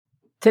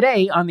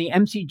Today on the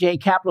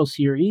MCJ Capital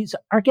Series,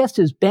 our guest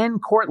is Ben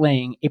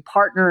Kortlang, a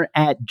partner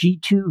at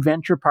G2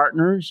 Venture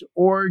Partners,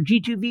 or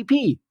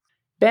G2VP.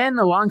 Ben,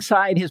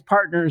 alongside his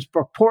partners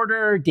Brooke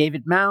Porter,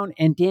 David Mount,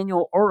 and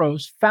Daniel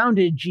Oros,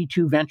 founded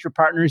G2 Venture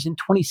Partners in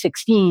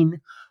 2016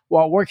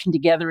 while working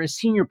together as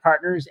senior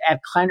partners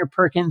at Kleiner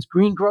Perkins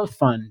Green Growth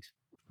Fund.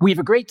 We have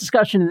a great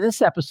discussion in this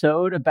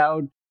episode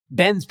about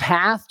Ben's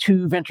path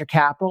to venture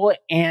capital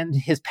and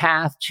his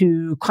path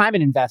to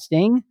climate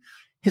investing,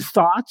 his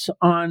thoughts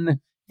on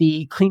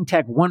the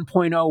Cleantech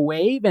 1.0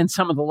 wave and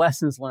some of the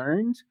lessons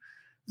learned,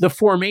 the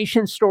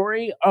formation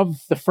story of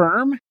the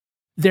firm,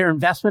 their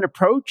investment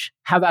approach,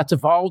 how that's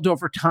evolved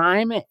over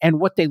time, and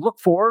what they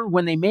look for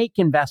when they make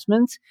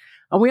investments.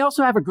 And we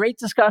also have a great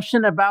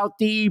discussion about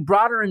the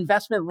broader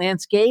investment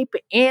landscape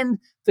and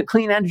the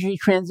clean energy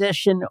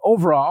transition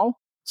overall,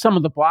 some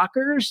of the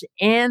blockers,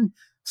 and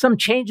some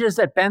changes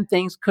that Ben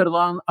thinks could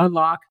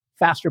unlock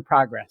faster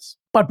progress.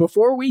 But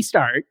before we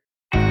start,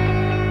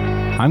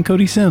 I'm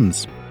Cody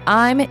Sims.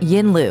 I'm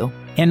Yin Lu.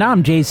 And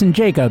I'm Jason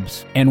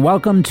Jacobs. And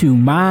welcome to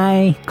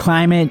My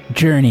Climate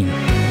Journey.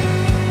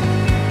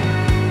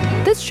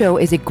 This show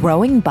is a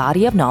growing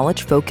body of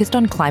knowledge focused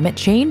on climate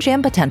change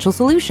and potential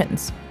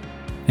solutions.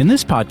 In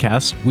this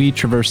podcast, we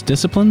traverse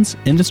disciplines,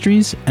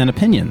 industries, and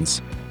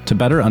opinions to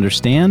better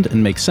understand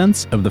and make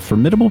sense of the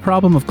formidable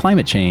problem of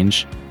climate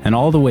change and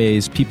all the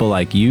ways people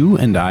like you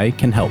and I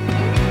can help.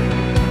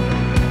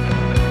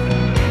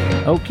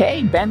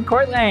 Okay, Ben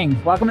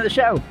Kortlang, welcome to the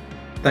show.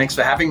 Thanks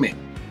for having me.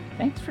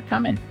 Thanks for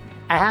coming.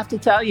 I have to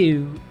tell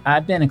you,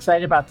 I've been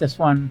excited about this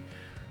one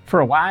for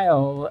a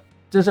while.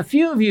 There's a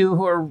few of you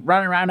who are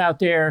running around out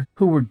there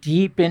who were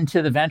deep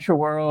into the venture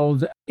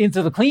world,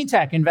 into the clean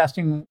tech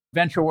investing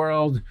venture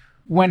world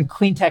when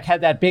clean tech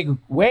had that big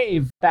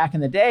wave back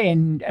in the day.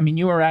 And I mean,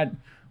 you were at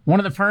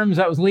one of the firms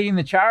that was leading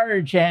the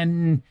charge,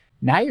 and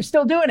now you're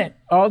still doing it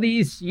all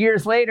these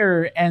years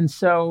later. And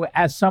so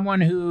as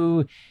someone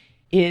who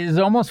is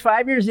almost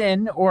 5 years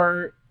in,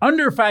 or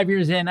under 5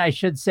 years in, I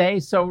should say,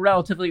 so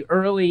relatively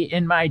early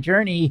in my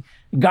journey,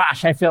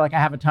 gosh, I feel like I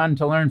have a ton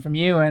to learn from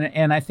you.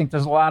 And I think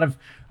there's a lot of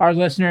our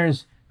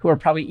listeners who are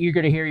probably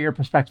eager to hear your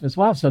perspective as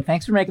well. So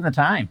thanks for making the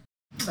time.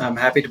 I'm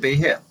happy to be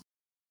here.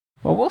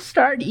 Well, we'll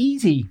start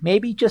easy.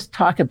 Maybe just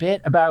talk a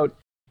bit about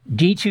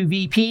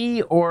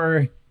G2VP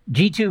or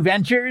G2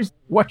 Ventures,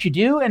 what you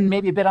do, and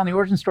maybe a bit on the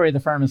origin story of the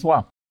firm as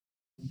well.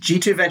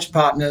 G2 Venture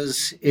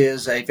Partners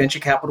is a venture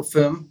capital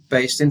firm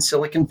based in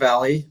Silicon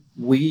Valley.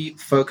 We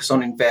focus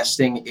on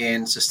investing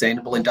in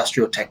sustainable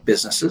industrial tech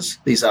businesses.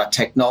 These are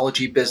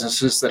technology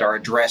businesses that are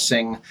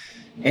addressing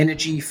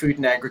energy, food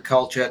and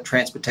agriculture,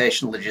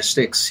 transportation,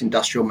 logistics,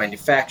 industrial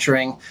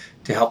manufacturing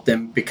to help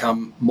them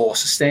become more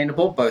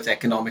sustainable, both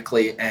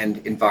economically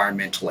and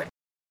environmentally.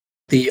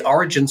 The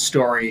origin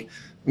story,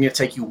 I'm going to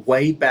take you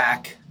way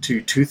back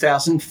to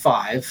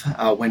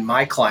 2005 when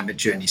my climate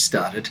journey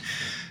started.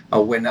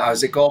 When I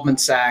was at Goldman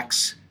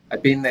Sachs,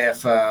 I'd been there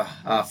for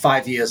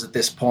 5 years at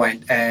this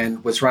point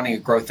and was running a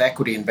growth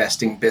equity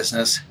investing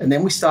business. And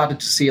then we started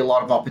to see a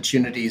lot of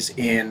opportunities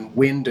in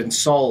wind and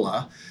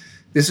solar.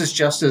 This is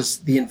just as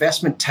the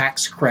investment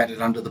tax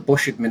credit under the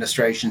Bush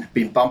administration had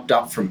been bumped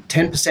up from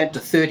 10% to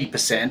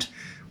 30%,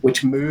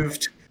 which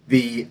moved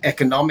the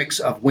economics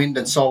of wind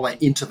and solar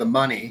into the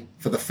money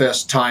for the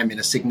first time in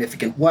a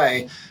significant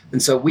way.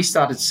 And so we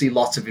started to see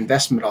lots of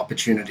investment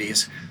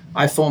opportunities.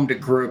 I formed a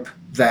group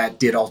that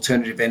did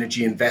alternative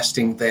energy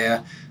investing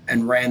there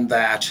and ran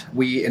that.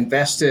 We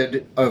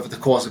invested over the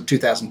course of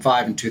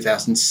 2005 and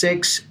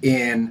 2006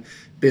 in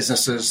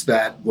businesses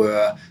that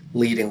were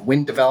leading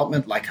wind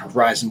development like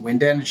Horizon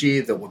Wind Energy,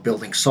 that were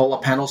building solar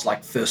panels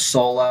like First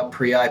Solar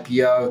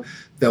pre-IPO,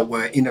 that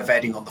were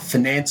innovating on the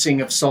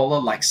financing of solar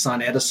like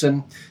Sun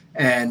Edison.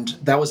 And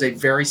that was a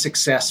very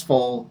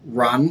successful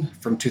run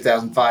from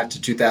 2005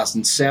 to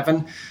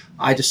 2007.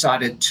 I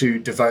decided to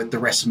devote the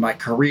rest of my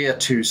career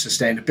to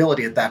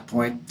sustainability at that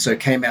point. So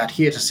came out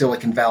here to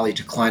Silicon Valley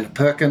to Kleiner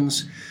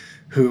Perkins,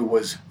 who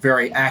was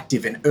very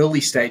active in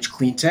early stage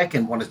clean tech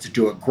and wanted to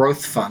do a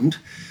growth fund.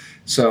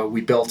 So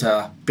we built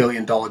a $1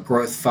 billion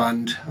growth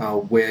fund,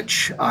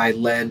 which I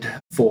led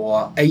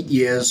for 8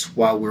 years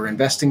while we were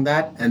investing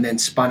that, and then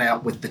spun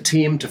out with the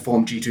team to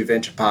form G2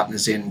 Venture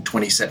Partners in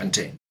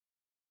 2017.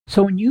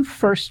 So when you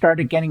first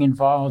started getting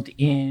involved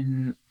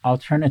in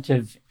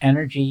alternative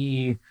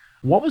energy,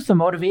 what was the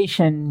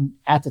motivation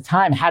at the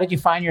time? How did you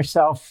find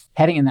yourself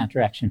heading in that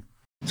direction?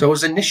 So it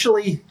was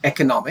initially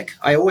economic.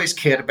 I always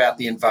cared about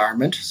the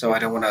environment, so I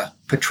don't want to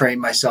portray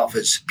myself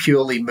as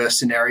purely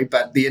mercenary,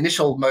 but the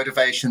initial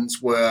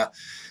motivations were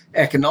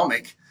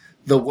economic.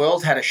 The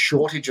world had a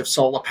shortage of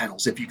solar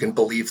panels, if you can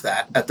believe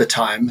that, at the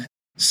time.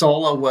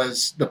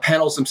 The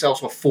panels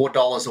themselves were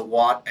 $4 a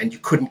watt, and you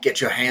couldn't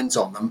get your hands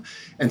on them.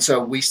 And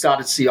so we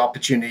started to see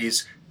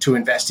opportunities to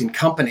invest in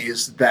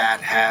companies that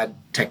had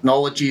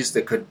technologies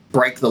that could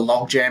break the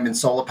logjam in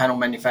solar panel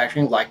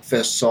manufacturing, like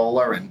First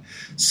Solar and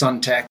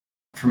Suntech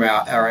from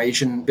our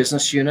Asian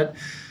business unit.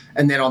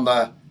 And then on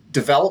the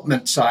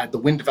development side, the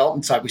wind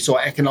development side, we saw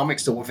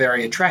economics that were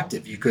very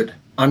attractive. You could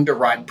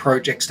underwrite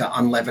projects to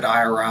unlevered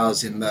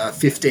IRRs in the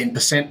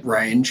 15%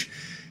 range,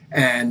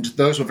 and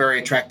those were very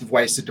attractive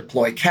ways to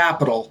deploy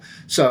capital.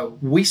 So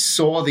we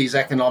saw these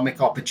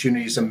economic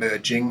opportunities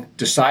emerging,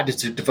 decided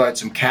to devote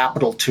some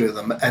capital to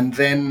them, and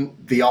then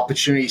the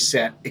opportunity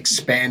set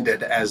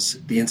expanded as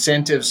the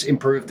incentives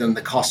improved and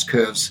the cost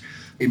curves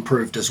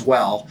improved as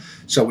well.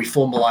 So we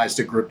formalized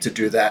a group to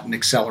do that and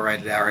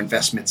accelerated our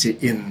investments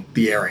in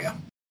the area.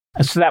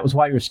 So that was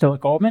while you were still at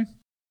Goldman?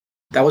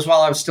 That was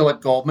while I was still at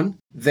Goldman.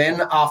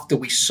 Then after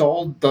we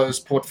sold those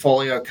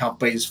portfolio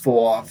companies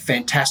for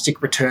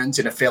fantastic returns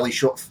in a fairly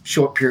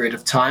short period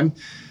of time,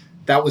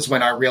 that was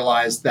when I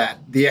realized that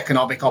the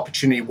economic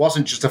opportunity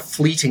wasn't just a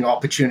fleeting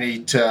opportunity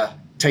to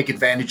take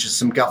advantage of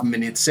some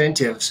government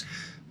incentives,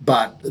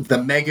 but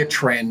the mega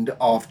trend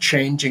of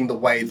changing the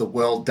way the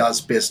world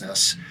does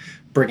business,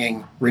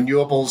 bringing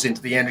renewables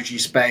into the energy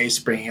space,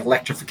 bringing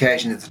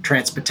electrification into the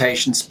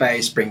transportation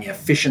space, bringing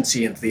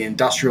efficiency into the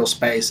industrial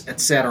space,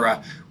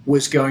 etc.,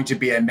 was going to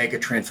be a mega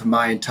trend for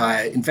my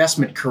entire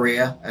investment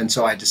career. And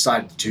so I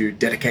decided to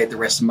dedicate the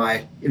rest of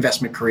my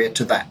investment career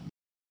to that.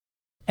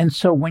 And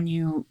so when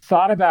you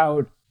thought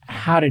about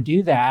how to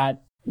do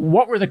that,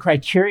 what were the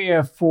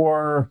criteria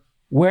for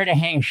where to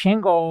hang a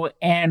shingle,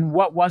 and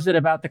what was it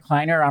about the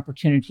Kleiner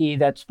opportunity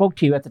that spoke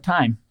to you at the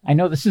time? I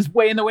know this is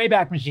way in the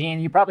Wayback Machine.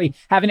 You probably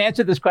haven't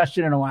answered this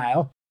question in a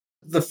while.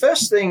 The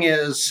first thing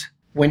is,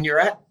 when you're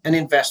at an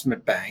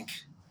investment bank,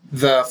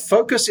 the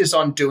focus is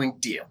on doing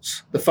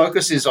deals. The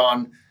focus is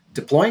on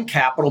deploying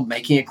capital,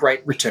 making a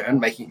great return,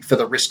 making for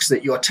the risks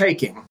that you're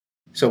taking.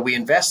 So we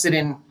invested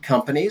in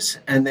companies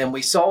and then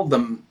we sold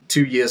them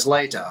 2 years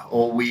later,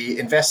 or we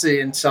invested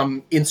in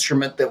some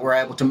instrument that we're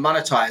able to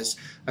monetize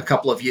a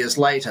couple of years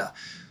later.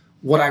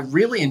 What I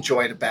really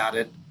enjoyed about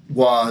it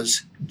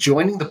was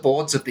joining the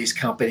boards of these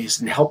companies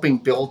and helping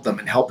build them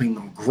and helping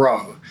them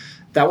grow.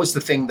 That was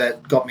the thing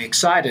that got me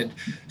excited.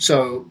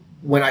 So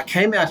when I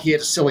came out here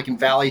to Silicon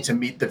Valley to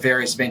meet the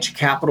various venture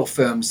capital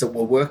firms that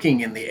were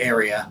working in the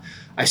area,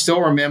 I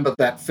still remember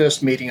that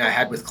first meeting I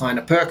had with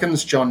Kleiner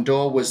Perkins. John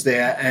Doerr was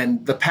there,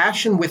 and the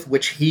passion with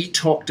which he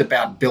talked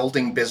about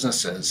building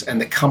businesses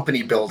and the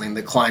company building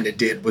that Kleiner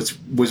did was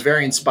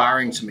very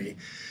inspiring to me.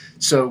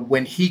 So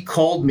when he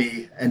called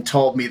me and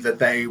told me that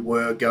they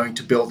were going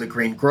to build a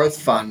green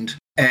growth fund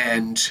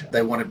and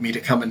they wanted me to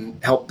come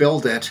and help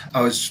build it,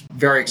 I was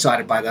very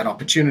excited by that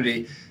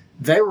opportunity.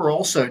 They were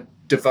also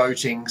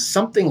devoting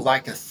something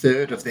like a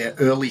third of their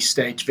early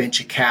stage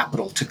venture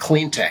capital to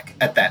clean tech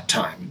at that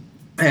time.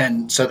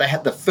 And so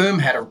the firm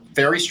had a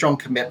very strong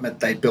commitment.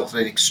 They built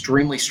an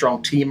extremely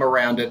strong team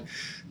around it.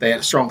 They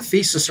had a strong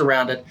thesis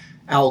around it.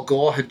 Al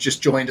Gore had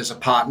just joined as a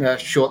partner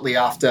shortly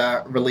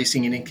after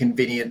releasing An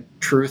Inconvenient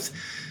Truth.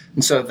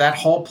 And so that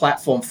whole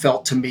platform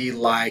felt to me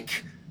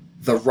like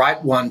the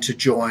right one to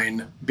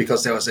join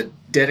because there was a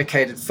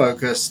dedicated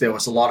focus. There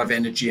was a lot of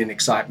energy and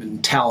excitement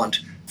and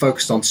talent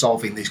focused on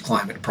solving these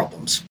climate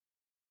problems.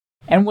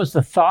 And was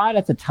the thought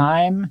at the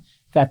time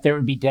that there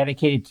would be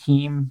dedicated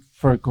team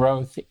for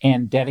growth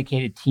and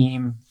dedicated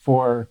team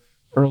for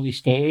early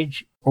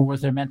stage, or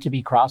was there meant to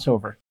be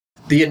crossover?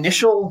 The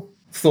initial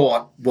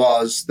thought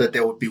was that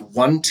there would be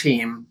one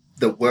team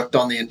that worked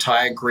on the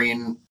entire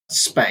green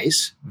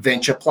space,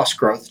 venture plus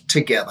growth,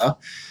 together,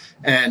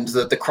 and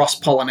that the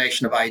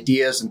cross-pollination of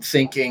ideas and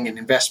thinking and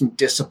investment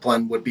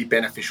discipline would be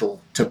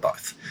beneficial to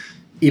both.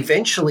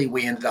 Eventually,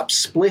 we ended up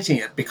splitting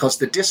it because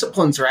the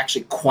disciplines are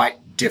actually quite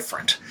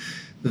different.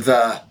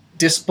 The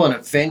discipline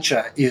of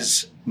venture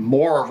is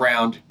more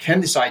around,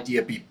 can this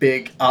idea be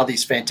big? Are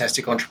these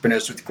fantastic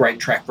entrepreneurs with great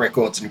track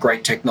records and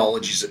great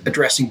technologies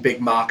addressing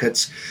big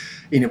markets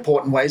in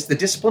important ways? The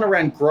discipline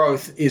around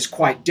growth is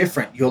quite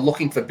different. You're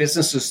looking for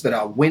businesses that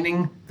are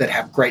winning, that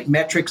have great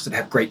metrics, that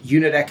have great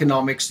unit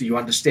economics, that you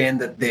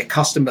understand that their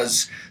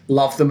customers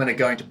love them and are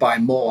going to buy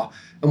more.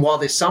 And while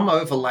there's some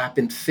overlap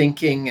in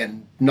thinking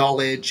and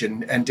knowledge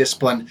and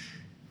discipline,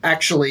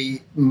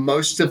 actually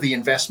most of the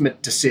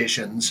investment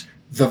decisions,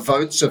 the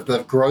votes of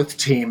the growth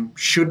team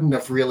shouldn't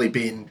have really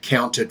been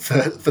counted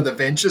for the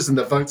ventures, and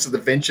the votes of the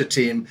venture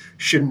team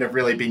shouldn't have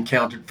really been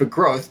counted for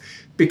growth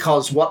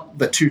because what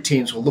the two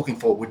teams were looking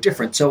for were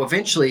different. So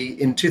eventually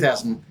in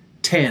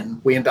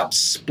 2010, we ended up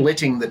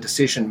splitting the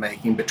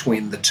decision-making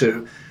between the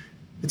two.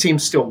 The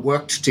teams still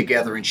worked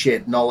together and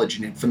shared knowledge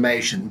and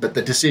information, but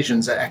the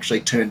decisions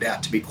actually turned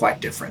out to be quite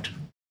different.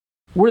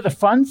 Were the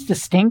funds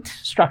distinct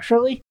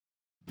structurally?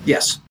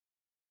 Yes.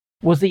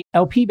 Was the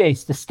LP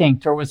base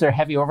distinct, or was there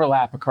heavy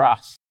overlap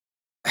across?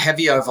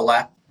 Heavy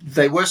overlap.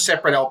 They were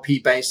separate LP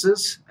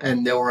bases,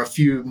 and there were a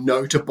few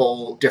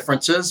notable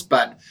differences,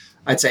 but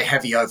I'd say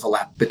heavy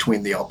overlap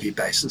between the LP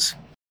bases.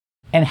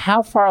 And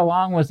how far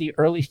along was the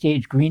early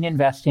stage green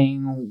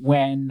investing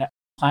when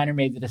Kleiner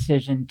made the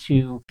decision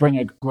to bring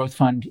a growth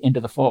fund into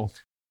the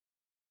fold?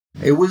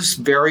 It was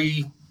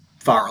very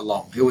far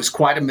along. It was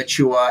quite a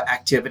mature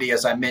activity.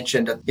 As I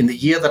mentioned, in the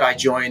year that I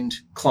joined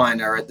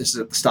Kleiner, this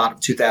is at the start of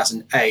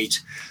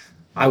 2008,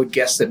 I would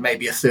guess that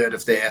maybe a third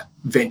of their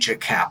venture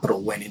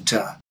capital went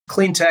into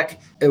Clean tech,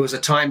 it was a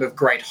time of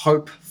great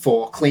hope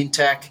for clean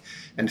tech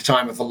and a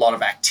time of a lot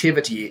of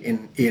activity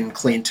in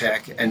clean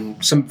tech.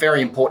 And some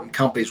very important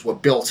companies were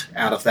built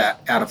out of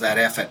that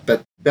effort.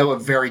 But they were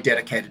very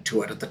dedicated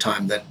to it at the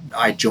time that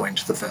I joined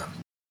the firm.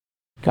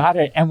 Got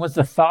it. And was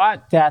the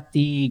thought that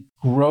the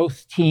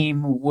growth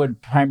team would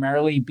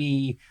primarily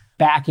be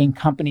backing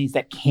companies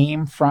that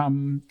came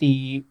from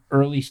the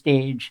early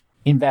stage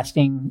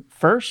investing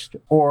first,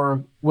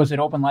 or was it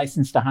open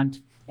license to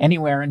hunt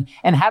anywhere?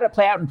 And how did it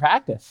play out in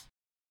practice?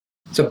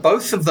 So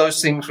both of those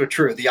things were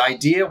true. The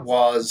idea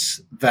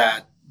was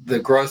that the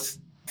growth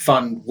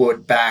fund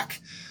would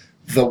back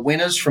the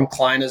winners from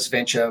Kleiner's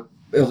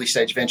early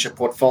stage venture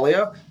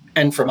portfolio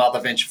and from other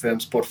venture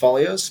firms'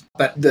 portfolios.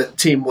 But the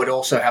team would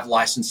also have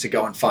license to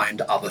go and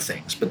find other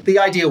things. But the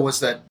idea was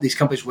that these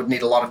companies would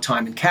need a lot of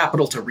time and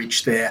capital to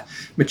reach their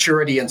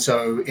maturity. And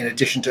so in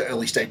addition to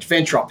early stage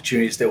venture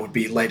opportunities, there would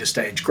be later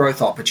stage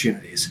growth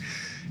opportunities.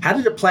 How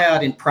did it play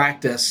out in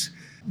practice?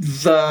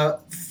 The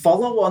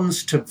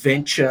follow-ons to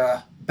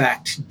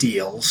venture-backed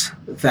deals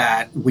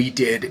that we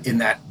did in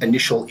that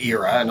initial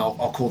era, and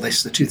I'll call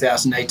this the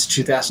 2008 to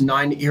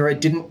 2009 era,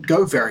 didn't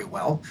go very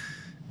well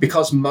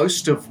because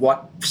most of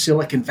what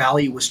Silicon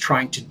Valley was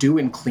trying to do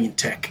in clean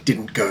tech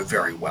didn't go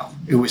very well.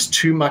 It was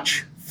too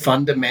much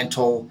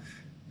fundamental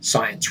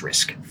science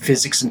risk,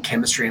 physics and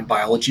chemistry and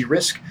biology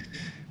risk,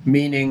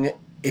 meaning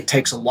it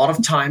takes a lot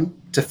of time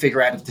to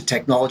figure out if the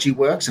technology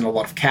works and a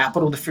lot of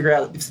capital to figure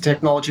out if the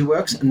technology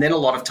works, and then a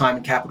lot of time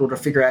and capital to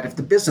figure out if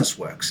the business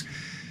works.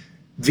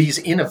 These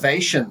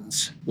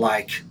innovations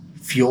like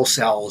fuel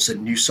cells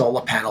and new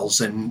solar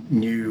panels and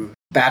new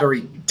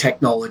battery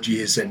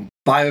technologies and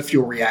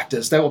biofuel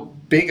reactors, they were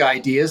big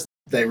ideas.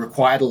 They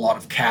required a lot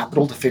of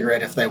capital to figure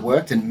out if they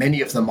worked, and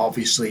many of them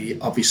obviously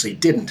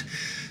didn't.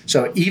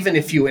 So even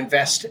if you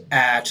invest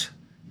at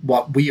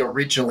what we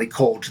originally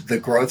called the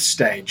growth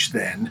stage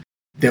then,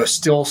 there was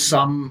still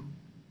some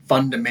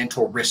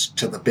fundamental risk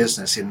to the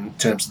business in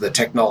terms of the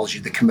technology,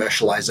 the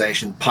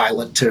commercialization,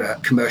 pilot to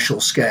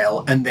commercial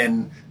scale, and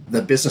then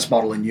the business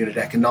model and unit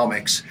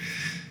economics.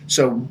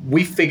 So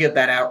we figured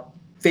that out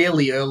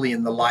fairly early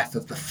in the life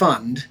of the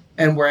fund,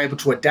 and we're able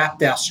to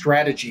adapt our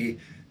strategy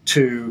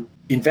to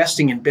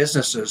investing in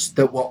businesses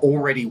that were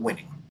already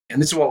winning.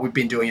 And this is what we've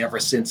been doing ever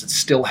since. It's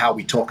still how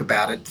we talk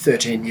about it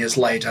 13 years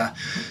later.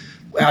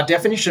 Our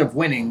definition of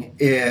winning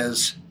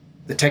is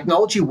the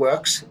technology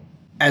works,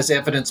 as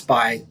evidenced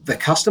by the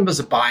customers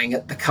are buying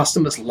it, the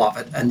customers love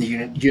it, and the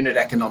unit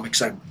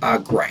economics are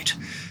great.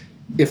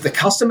 If the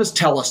customers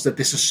tell us that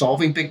this is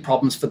solving big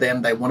problems for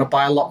them, they want to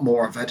buy a lot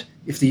more of it.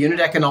 If the unit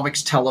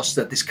economics tell us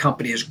that this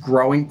company is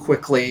growing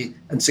quickly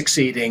and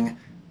succeeding,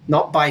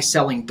 not by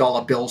selling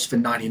dollar bills for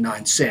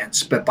 99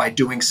 cents, but by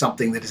doing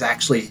something that is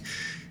actually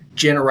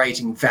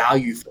generating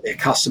value for their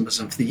customers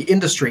and for the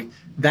industry,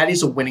 that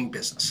is a winning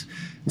business.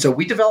 And so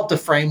we developed a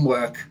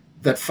framework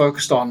that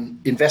focused on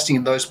investing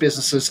in those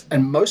businesses,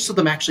 and most of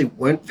them actually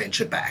weren't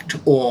venture-backed,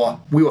 or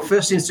we were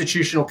first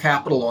institutional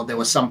capital, or there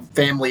was some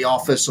family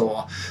office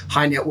or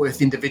high net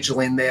worth individual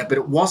in there, but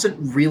it wasn't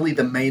really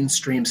the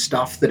mainstream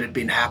stuff that had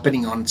been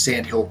happening on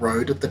Sand Hill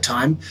Road at the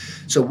time.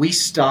 So we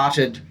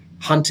started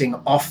hunting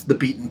off the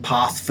beaten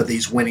path for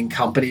these winning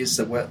companies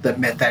that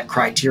met that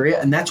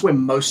criteria, and that's where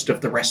most of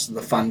the rest of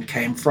the fund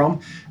came from,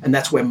 and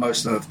that's where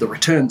most of the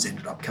returns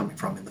ended up coming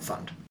from in the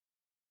fund.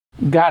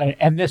 Got it.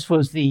 And this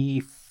was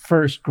the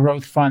first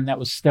growth fund that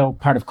was still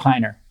part of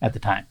Kleiner at the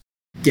time?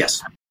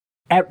 Yes.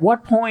 At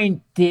what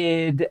point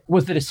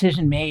was the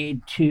decision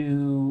made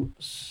to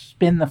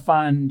spin the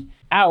fund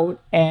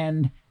out,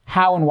 and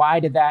how and why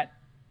did that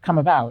come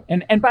about?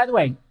 And by the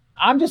way,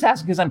 I'm just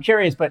asking because I'm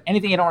curious, but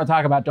anything you don't want to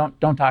talk about,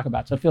 don't talk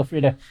about. So feel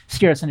free to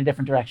steer us in a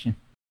different direction.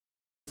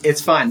 It's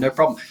fine, no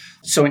problem.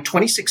 So in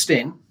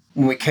 2016,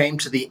 when we came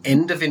to the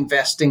end of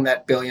investing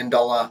that $1 billion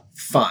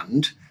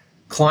fund,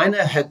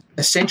 Kleiner had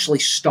essentially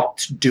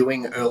stopped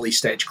doing early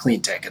stage clean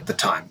tech at the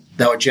time.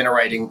 They were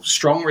generating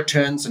strong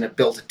returns and had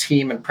built a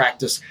team and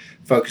practice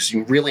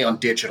focusing really on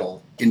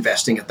digital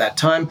investing at that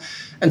time.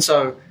 And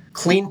so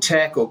clean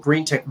tech or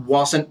green tech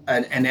wasn't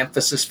an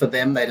emphasis for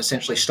them. They'd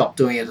essentially stopped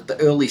doing it at the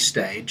early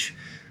stage.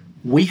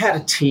 We had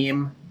a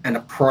team, an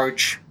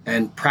approach,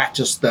 and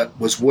practice that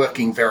was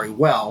working very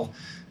well.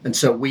 And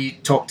so we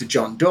talked to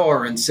John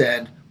Doerr and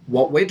said,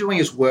 what we're doing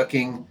is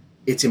working.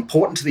 It's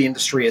important to the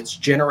industry. It's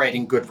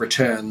generating good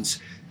returns.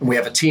 And we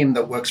have a team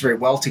that works very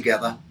well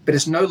together, but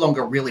it's no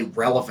longer really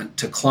relevant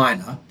to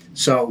Kleiner.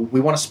 So we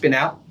want to spin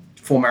out,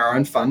 form our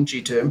own fund,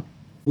 G2.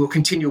 We'll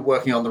continue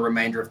working on the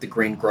remainder of the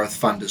Green Growth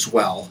Fund as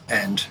well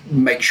and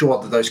make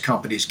sure that those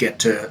companies get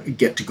to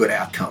good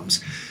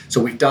outcomes. So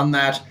we've done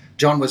that.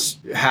 John was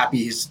happy.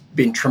 He's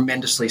been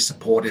tremendously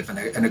supportive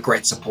and a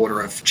great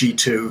supporter of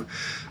G2,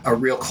 a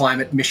real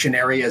climate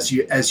missionary, as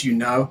you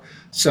know.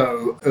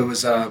 So it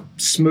was a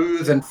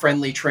smooth and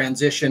friendly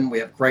transition. We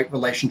have great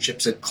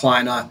relationships at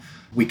Kleiner.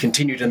 We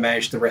continue to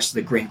manage the rest of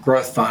the Green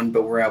Growth Fund,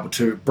 but we're able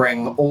to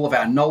bring all of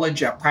our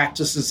knowledge, our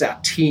practices, our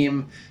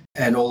team,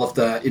 and all of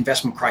the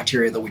investment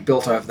criteria that we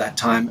built over that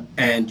time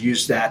and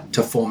use that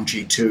to form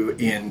G2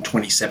 in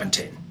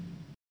 2017.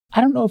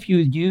 I don't know if you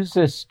use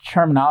this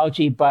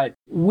terminology, but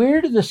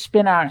where did the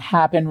spin out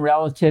happen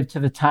relative to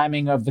the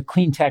timing of the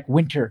clean tech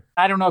winter?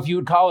 I don't know if you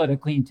would call it a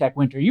clean tech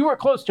winter. You were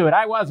close to it.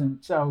 I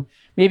wasn't. So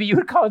maybe you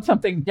would call it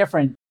something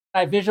different.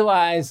 I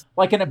visualize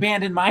like an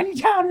abandoned mining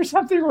town or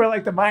something where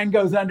like the mine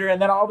goes under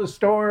and then all the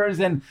stores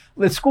and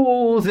the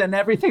schools and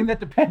everything that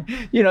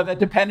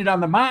depended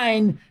on the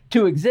mine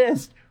to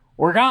exist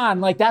were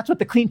gone. Like that's what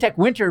the clean tech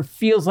winter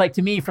feels like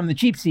to me from the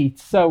cheap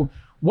seats. So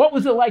what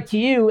was it like to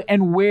you,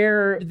 and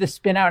where did the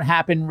spin out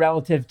happen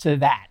relative to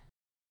that?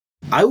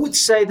 I would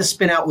say the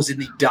spin out was in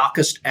the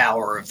darkest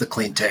hour of the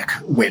clean tech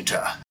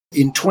winter.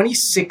 In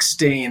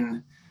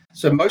 2016,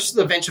 so most of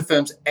the venture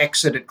firms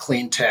exited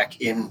clean tech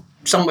in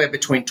somewhere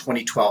between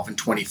 2012 and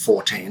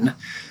 2014.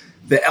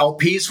 The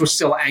LPs were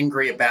still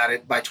angry about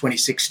it by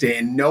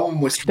 2016. No one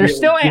was.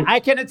 I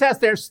can attest,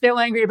 they're still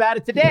angry about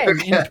it today in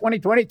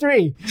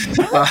 2023.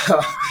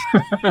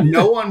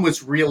 No one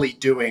was really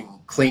doing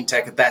clean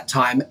tech at that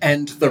time.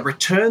 And the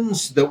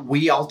returns that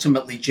we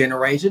ultimately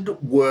generated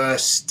were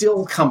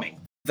still coming.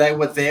 They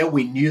were there.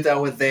 We knew they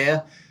were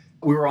there.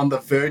 We were on the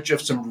verge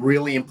of some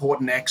really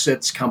important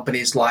exits,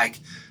 companies like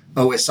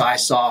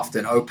OSIsoft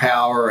and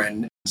OPower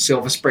and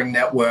Silver Spring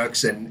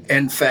Networks and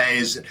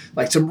Enphase,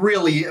 like some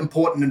really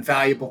important and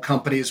valuable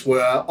companies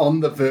were on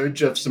the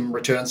verge of some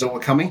returns that were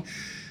coming.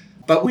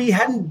 But we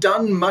hadn't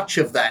done much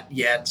of that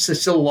yet, so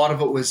still a lot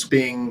of it was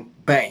being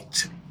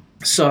baked.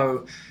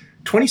 So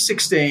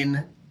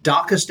 2016,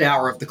 darkest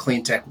hour of the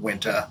clean tech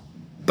winter,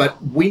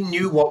 but we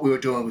knew what we were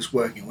doing was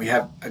working. We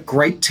have a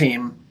great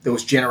team that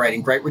was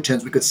generating great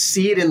returns. We could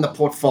see it in the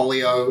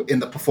portfolio, in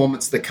the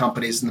performance of the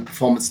companies and the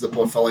performance of the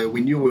portfolio. We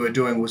knew what we were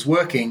doing was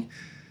working.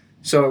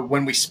 So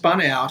when we spun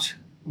out,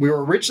 we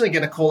were originally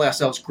going to call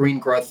ourselves Green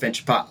Growth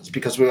Venture Partners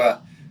because we were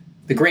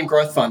the Green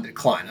Growth Fund at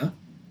Kleiner.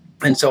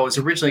 And so it was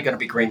originally going to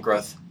be Green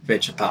Growth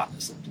Venture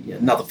Partners.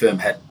 Another firm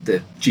had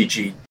the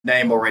GG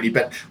name already,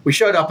 but we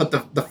showed up at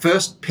the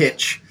first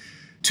pitch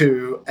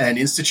to an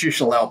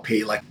institutional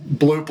LP, like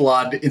blue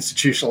blood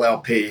institutional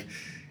LP.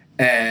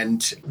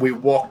 And we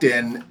walked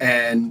in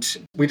and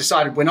we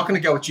decided we're not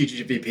going to go with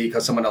GGVP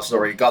because someone else has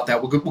already got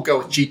that. We'll go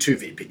with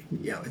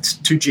G2VP. It's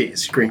 2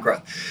 Gs, Green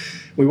Growth.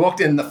 We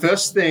walked in, the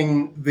first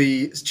thing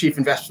the chief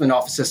investment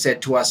officer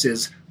said to us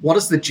is, what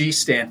does the G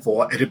stand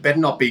for? It had better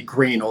not be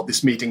green or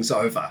this meeting's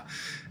over.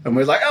 And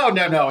we're like, oh,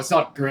 no, it's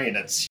not green,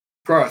 it's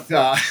growth.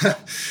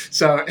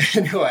 So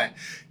anyway,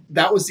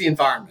 that was the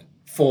environment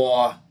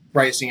for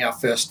raising our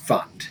first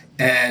fund.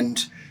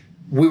 And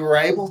we were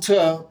able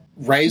to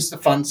raise the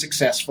fund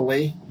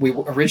successfully. We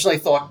originally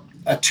thought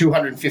a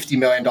 $250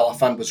 million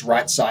fund was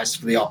right-sized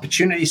for the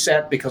opportunity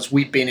set because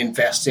we'd been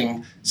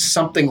investing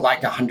something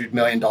like $100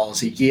 million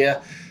a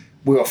year.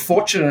 We were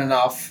fortunate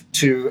enough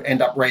to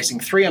end up raising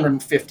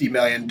 $350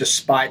 million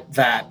despite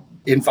that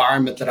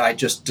environment that I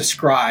just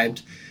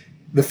described.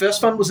 The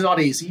first fund was not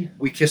easy.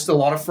 We kissed a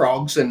lot of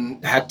frogs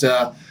and had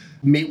to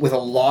meet with a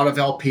lot of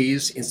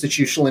LPs.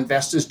 Institutional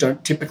investors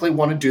don't typically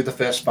want to do the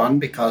first fund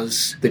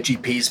because the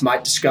GPs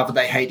might discover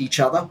they hate each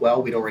other.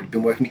 Well, we'd already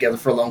been working together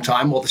for a long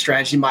time, or the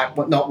strategy might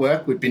not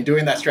work. We'd been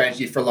doing that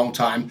strategy for a long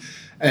time.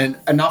 And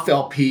enough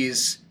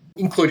LPs,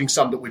 including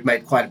some that we'd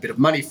made quite a bit of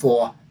money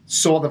for,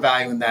 saw the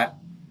value in that,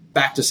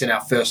 backed us in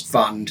our first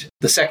fund.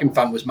 The second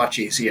fund was much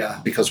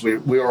easier because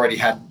we already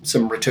had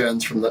some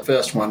returns from the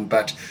first one.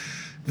 But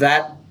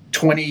that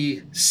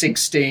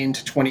 2016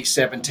 to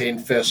 2017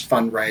 first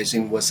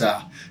fundraising was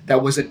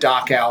a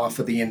dark hour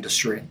for the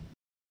industry.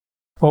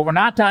 Well, we're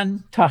not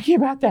done talking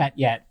about that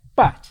yet.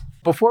 But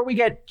before we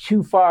get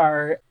too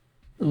far,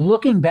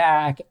 looking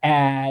back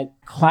at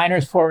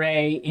Kleiner's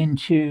foray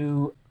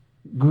into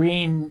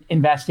green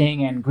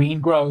investing and green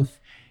growth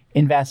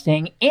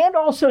investing, and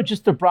also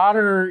just the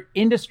broader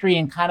industry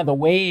and kind of the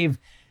wave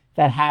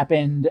that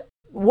happened,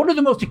 what are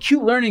the most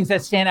acute learnings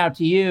that stand out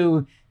to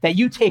you that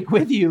you take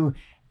with you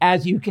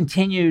as you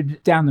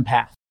continued down the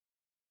path?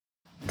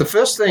 The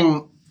first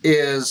thing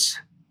is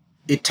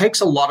it takes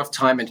a lot of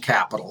time and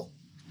capital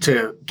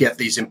to get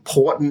these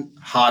important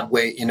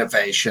hardware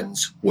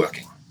innovations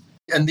working.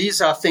 And these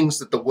are things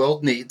that the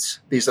world needs.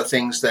 These are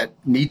things that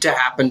need to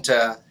happen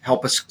to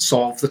help us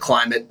solve the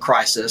climate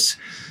crisis.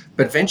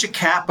 But venture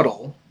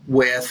capital,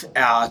 with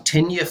our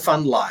 10-year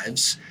fund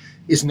lives,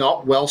 is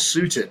not well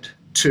suited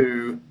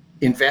to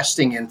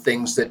investing in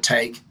things that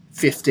take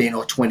 15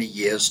 or 20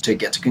 years to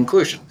get to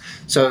conclusion.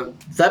 So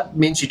that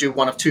means you do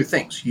one of two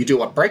things. You do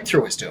what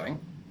Breakthrough is doing,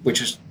 which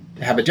is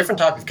have a different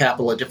type of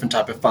capital, a different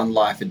type of fund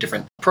life, a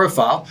different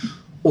profile,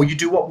 or you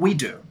do what we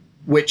do,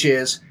 which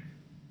is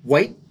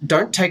wait,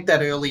 don't take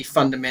that early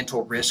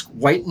fundamental risk,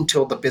 wait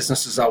until the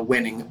businesses are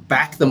winning,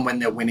 back them when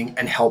they're winning,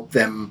 and help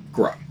them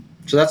grow.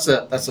 So that's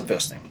the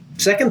first thing.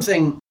 Second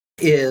thing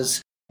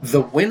is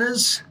the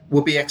winners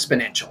will be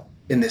exponential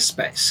in this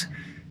space.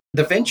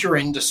 The venture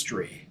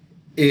industry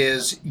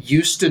is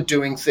used to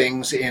doing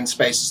things in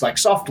spaces like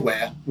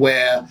software,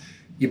 where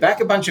you back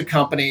a bunch of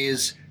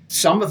companies,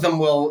 Some of them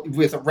will,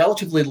 with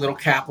relatively little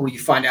capital, you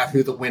find out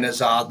who the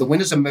winners are. The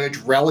winners emerge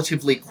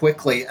relatively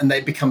quickly and they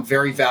become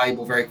very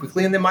valuable very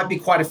quickly. And there might be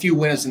quite a few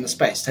winners in the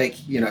space. Take,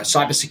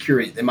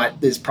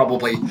 cybersecurity. There's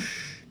probably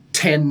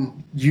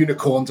 10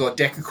 unicorns or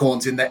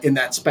decacorns in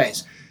that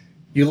space.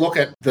 You look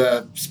at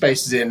the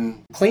spaces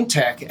in clean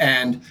tech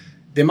and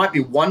there might be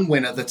one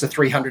winner that's a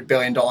 $300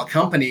 billion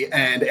company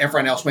and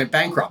everyone else went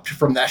bankrupt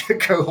from that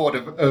cohort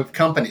of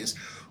companies.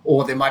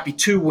 Or there might be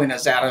two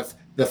winners out of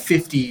the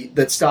 50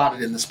 that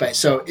started in the space.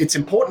 So it's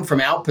important from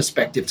our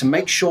perspective to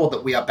make sure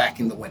that we are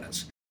backing the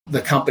winners.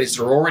 The companies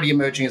that are already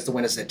emerging as the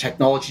winners, their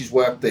technologies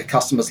work, their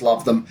customers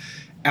love them.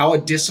 Our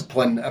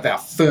discipline of our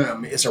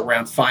firm is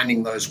around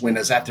finding those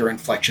winners at their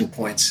inflection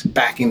points,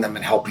 backing them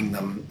and helping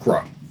them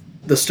grow.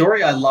 The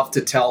story I love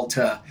to tell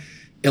to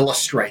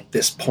illustrate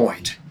this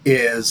point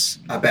is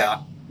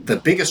about the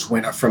biggest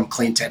winner from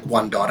Cleantech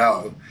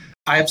 1.0.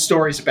 I have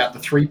stories about the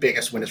three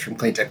biggest winners from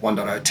Cleantech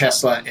 1.0,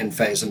 Tesla,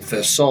 Enphase, and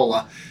First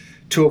Solar,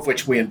 two of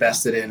which we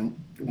invested in,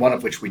 one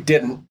of which we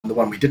didn't. The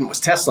one we didn't was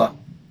Tesla.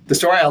 The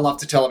story I love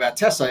to tell about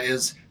Tesla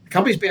is the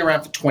company's been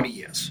around for 20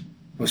 years.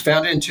 It was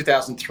founded in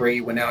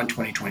 2003. We're now in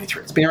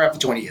 2023. It's been around for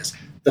 20 years.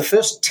 The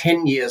first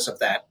 10 years of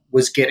that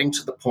was getting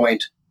to the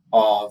point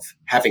of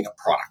having a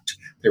product.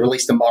 They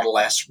released a Model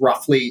S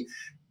roughly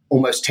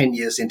almost 10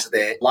 years into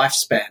their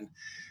lifespan.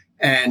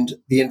 And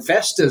the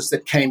investors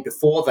that came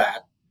before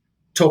that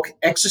took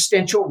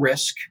existential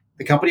risk.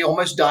 The company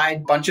almost died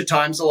a bunch of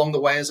times along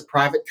the way as a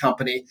private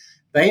company.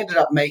 They ended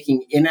up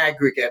making, in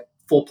aggregate,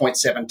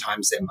 4.7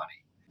 times their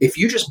money. If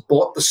you just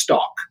bought the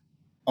stock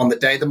on the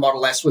day the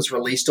Model S was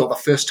released or the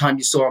first time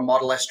you saw a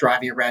Model S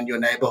driving around your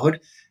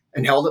neighborhood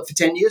and held it for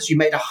 10 years, you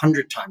made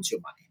 100 times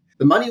your money.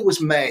 The money was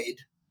made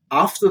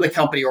after the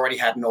company already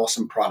had an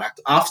awesome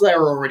product, after they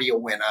were already a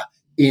winner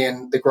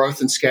in the growth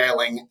and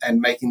scaling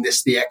and making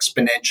this the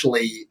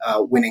exponentially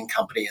winning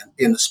company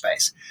in the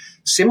space.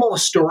 Similar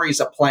stories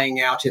are playing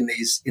out in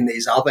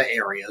these other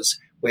areas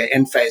where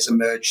Enphase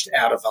emerged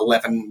out of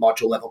 11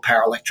 module-level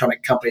power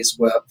electronic companies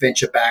were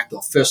venture-backed,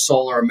 or First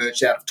Solar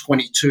emerged out of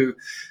 22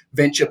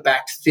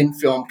 venture-backed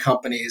thin-film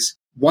companies.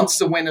 Once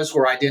the winners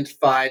were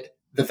identified,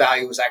 the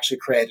value was actually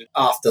created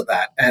after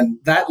that. And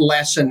that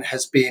lesson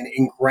has been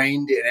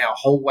ingrained in our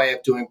whole way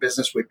of doing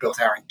business. We've built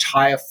our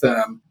entire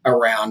firm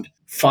around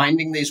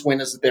finding these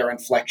winners at their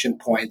inflection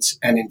points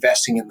and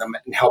investing in them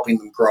and helping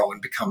them grow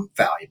and become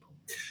valuable.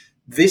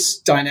 This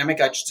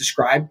dynamic I just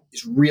described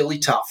is really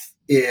tough.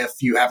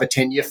 If you have a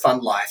 10-year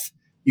fund life,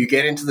 you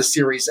get into the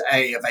Series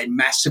A of a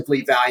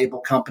massively valuable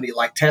company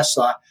like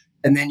Tesla,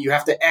 and then you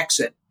have to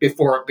exit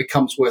before it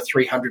becomes worth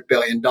 $300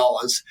 billion.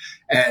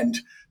 And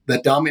the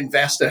dumb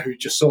investor who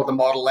just saw the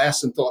Model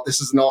S and thought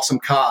this is an awesome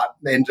car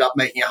ended up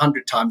making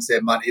 100 times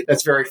their money.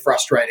 That's very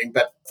frustrating.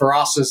 But for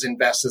us as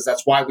investors,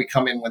 that's why we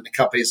come in when the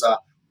companies are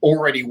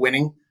already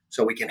winning,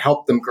 so we can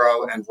help them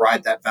grow and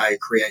ride that value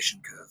creation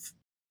curve.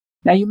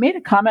 Now, you made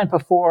a comment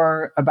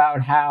before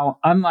about how,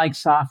 unlike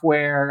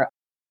software,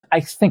 I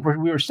think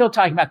we were still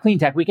talking about clean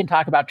tech. We can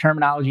talk about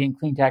terminology in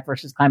clean tech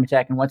versus climate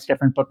tech and what's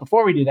different. But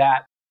before we do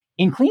that,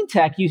 in clean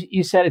tech,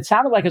 you said it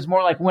sounded like it's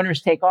more like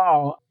winners take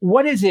all.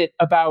 What is it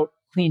about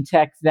clean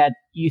tech that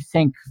you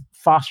think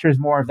fosters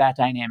more of that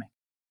dynamic?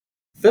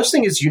 First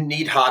thing is you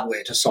need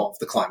hardware to solve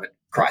the climate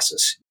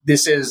crisis.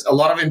 This is, a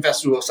lot of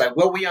investors will say,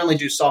 well, we only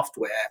do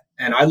software.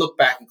 And I look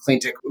back at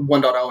Cleantech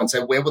 1.0 and say,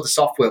 where were the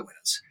software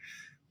winners?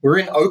 We're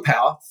in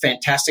O-Power,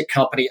 fantastic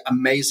company,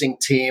 amazing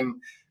team,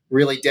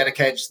 really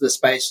dedicated to the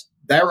space.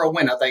 They were a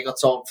winner. They got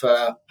sold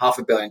for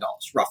 $500 million,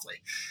 roughly.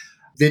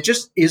 There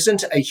just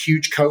isn't a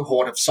huge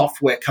cohort of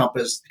software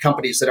companies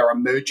that are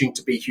emerging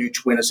to be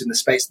huge winners in the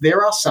space.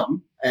 There are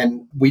some,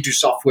 and we do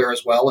software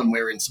as well, and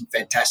we're in some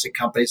fantastic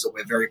companies that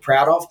we're very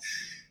proud of.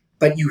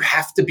 But you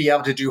have to be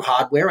able to do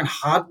hardware, and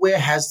hardware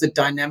has the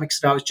dynamics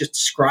that I was just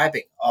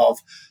describing of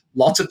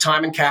lots of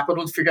time and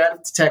capital to figure out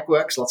if the tech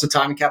works, lots of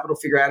time and capital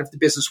to figure out if the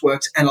business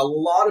works, and a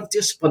lot of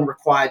discipline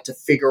required to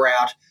figure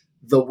out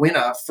the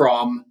winner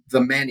from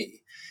the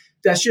many.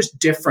 That's just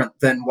different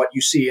than what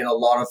you see in a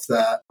lot of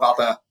the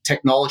other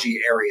technology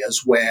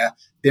areas where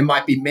there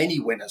might be many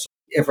winners.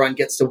 Everyone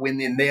gets to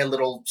win in their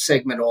little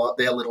segment or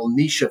their little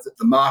niche of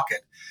the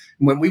market.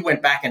 And when we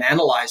went back and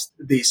analyzed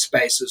these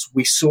spaces,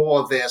 we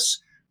saw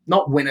this,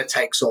 not winner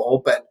takes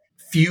all, but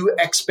few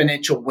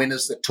exponential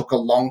winners that took a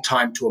long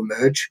time to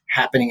emerge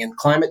happening in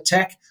climate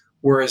tech,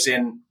 whereas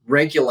in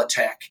regular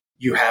tech,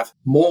 you have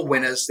more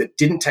winners that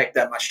didn't take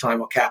that much time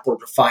or capital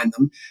to find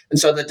them. And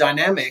so the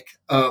dynamic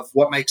of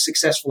what makes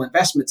successful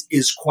investments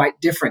is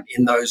quite different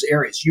in those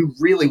areas. You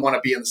really want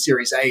to be in the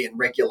Series A in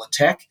regular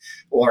tech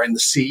or in the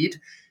seed.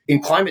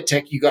 In climate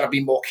tech, you got to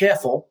be more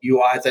careful.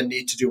 You either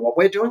need to do what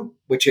we're doing,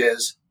 which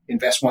is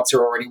invest once they're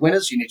already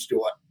winners. You need to do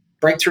what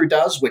Breakthrough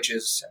does, which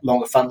is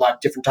longer fund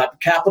life, different type of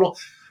capital.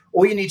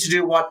 Or you need to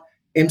do what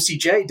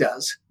MCJ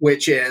does,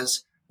 which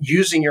is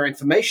using your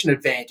information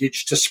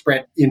advantage to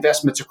spread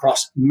investments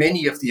across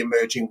many of the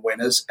emerging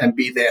winners and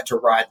be there to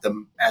ride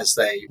them as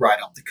they ride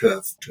up the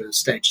curve to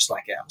stages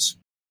like ours.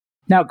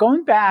 Now,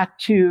 going back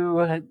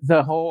to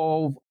the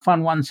whole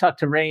fund one suck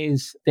to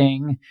raise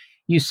thing,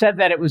 You said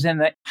that it was in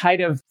the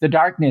height of the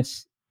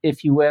darkness,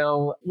 if you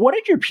will. What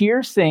did your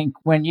peers think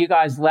when you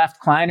guys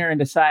left Kleiner and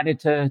decided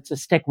to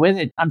stick with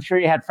it? I'm sure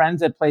you had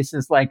friends at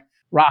places like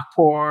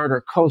Rockport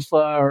or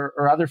Khosla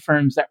or other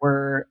firms that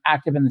were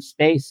active in the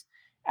space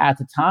at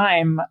the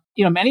time,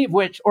 many of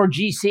which, or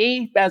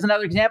GC as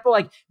another example,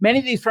 like many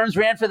of these firms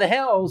ran for the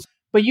hills,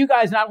 but you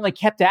guys not only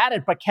kept at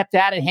it, but kept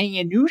at it hanging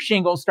a new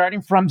shingle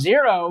starting from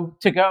zero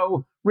to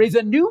go raise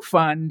a new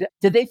fund.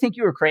 Did they think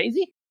you were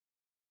crazy?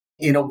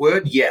 In a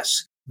word,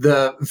 yes.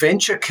 The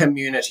venture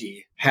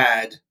community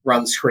had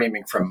run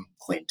screaming from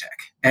clean tech.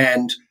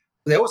 And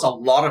there was a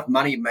lot of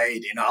money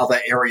made in other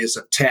areas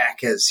of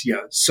tech as,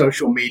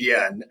 social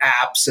media and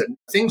apps and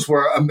things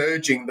were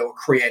emerging that were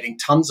creating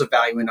tons of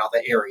value in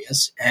other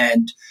areas.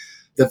 And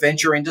the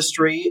venture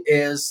industry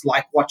is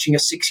like watching a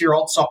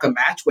 6-year-old soccer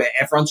match where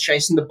everyone's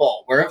chasing the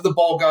ball. Wherever the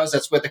ball goes,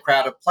 that's where the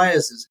crowd of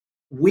players is.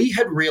 We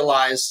had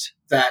realized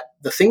that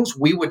the things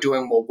we were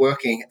doing were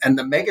working and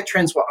the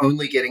megatrends were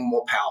only getting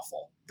more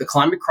powerful. The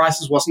climate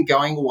crisis wasn't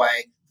going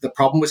away. The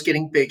problem was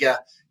getting bigger.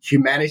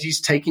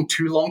 Humanity's taking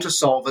too long to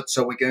solve it,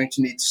 so we're going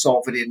to need to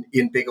solve it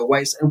in bigger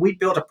ways. And we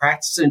built a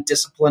practice and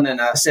discipline and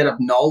a set of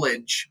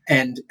knowledge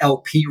and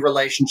LP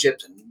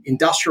relationships and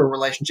industrial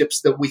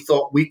relationships that we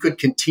thought we could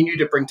continue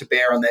to bring to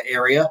bear in the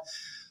area.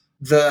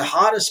 The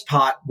hardest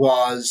part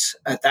was,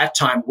 at that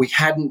time, we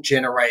hadn't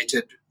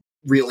generated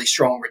really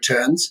strong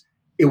returns.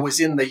 It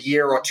was in the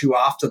year or two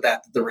after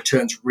that the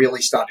returns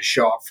really started to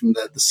show up from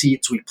the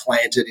seeds we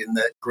planted in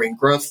the Green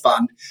Growth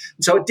Fund.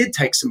 And so it did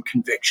take some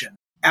conviction.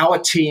 Our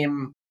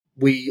team,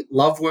 we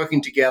love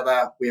working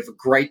together. We have a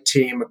great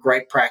team, a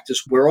great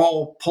practice. We're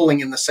all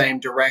pulling in the same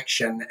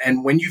direction.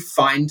 And when you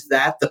find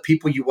that, the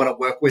people you want to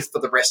work with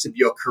for the rest of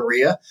your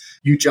career,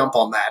 you jump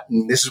on that.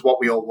 And this is what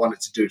we all wanted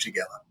to do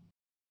together.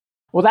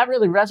 Well, that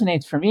really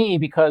resonates for me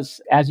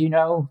because, as you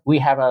know, we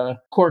have a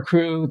core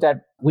crew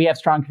that we have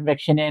strong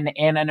conviction in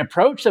and an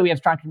approach that we have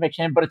strong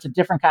conviction in, but it's a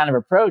different kind of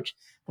approach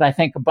that I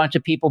think a bunch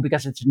of people,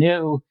 because it's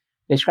new,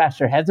 they scratch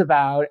their heads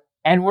about.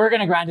 And we're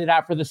going to grind it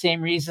out for the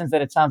same reasons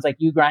that it sounds like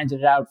you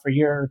grinded it out for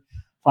your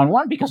Fund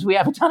 1, because we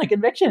have a ton of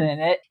conviction in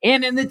it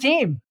and in the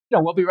team.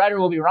 We'll be right or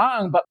we'll be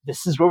wrong, but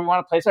this is where we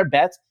want to place our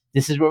bets.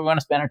 This is where we want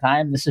to spend our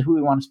time. This is who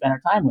we want to spend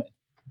our time with.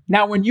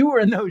 Now, when you were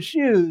in those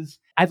shoes,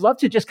 I'd love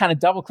to just kind of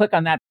double click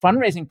on that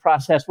fundraising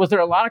process. Was there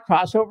a lot of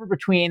crossover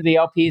between the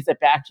LPs that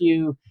backed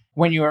you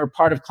when you were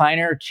part of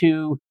Kleiner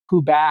to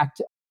who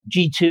backed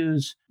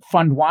G2's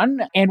Fund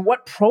 1? And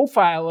what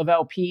profile of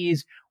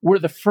LPs were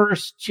the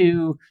first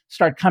to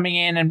start coming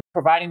in and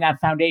providing that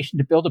foundation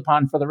to build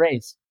upon for the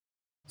raise?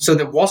 So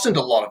there wasn't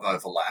a lot of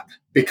overlap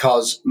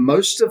because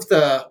most of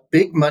the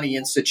big money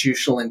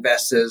institutional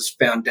investors,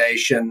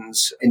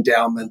 foundations,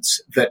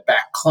 endowments that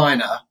back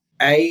Kleiner,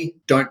 A,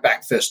 don't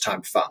back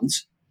first-time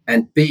funds,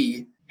 and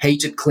B,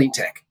 hated clean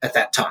tech at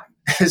that time.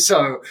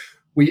 So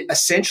we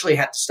essentially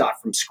had to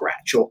start from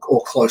scratch or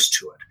close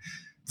to it.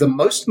 The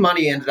most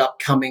money ended up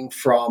coming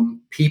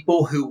from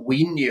people who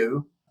we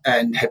knew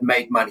and had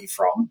made money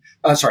for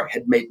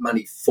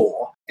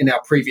in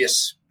our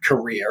previous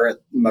career,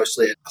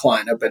 mostly at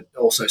Kleiner, but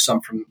also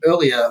some from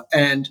earlier.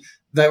 And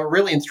they were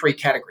really in three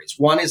categories.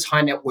 One is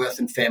high net worth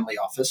and family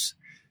office.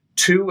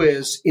 Two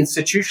is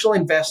institutional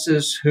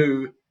investors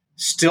who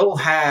still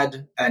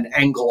had an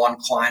angle on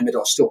climate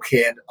or still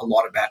cared a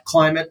lot about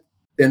climate.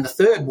 Then the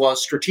third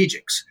was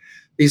strategics.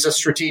 These are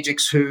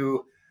strategics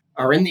who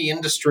are in the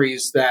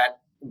industries that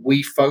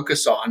we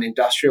focus on,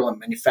 industrial and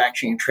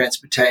manufacturing and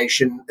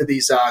transportation.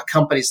 These are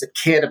companies that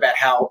cared about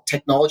how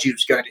technology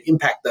was going to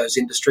impact those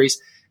industries.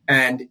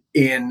 And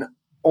in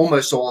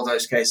almost all of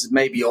those cases,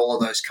 maybe all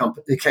of those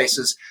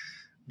cases,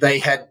 they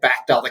had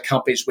backed other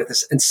companies with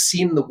us and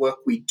seen the work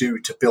we do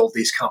to build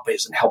these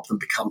companies and help them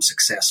become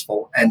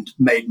successful and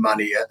made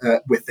money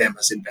with them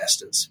as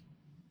investors.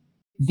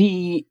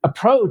 The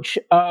approach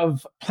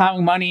of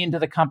plowing money into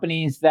the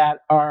companies that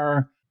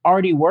are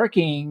already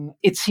working,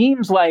 it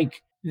seems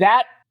like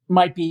that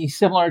might be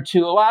similar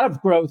to a lot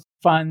of growth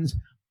funds.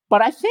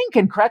 But I think,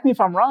 and correct me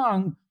if I'm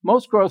wrong,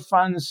 most growth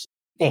funds,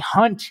 they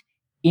hunt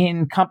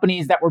in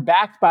companies that were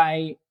backed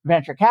by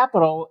venture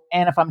capital.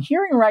 And if I'm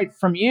hearing right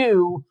from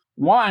you,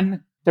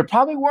 one, there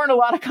probably weren't a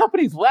lot of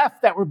companies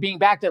left that were being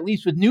backed, at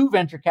least with new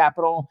venture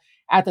capital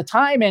at the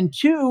time. And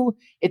two,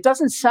 it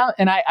doesn't sound,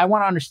 and I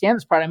want to understand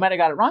this part, I might have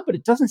got it wrong, but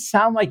it doesn't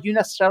sound like you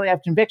necessarily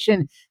have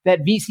conviction that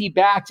VC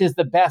backed is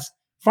the best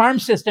farm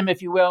system,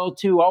 if you will,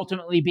 to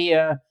ultimately be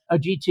a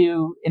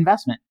G2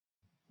 investment.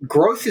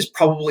 Growth is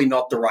probably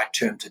not the right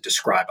term to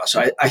describe us.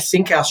 I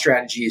think our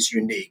strategy is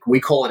unique.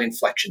 We call it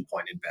inflection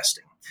point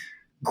investing.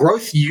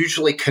 Growth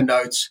usually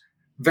connotes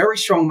very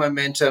strong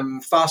momentum,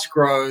 fast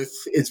growth.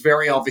 It's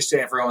very obvious to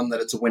everyone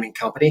that it's a winning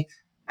company.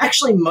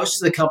 Actually, most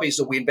of the companies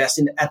that we invest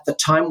in at the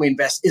time we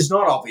invest is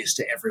not obvious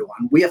to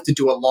everyone. We have to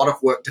do a lot of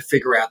work to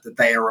figure out that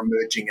they are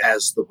emerging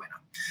as the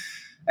winner.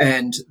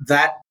 And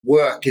that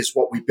work is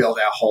what we build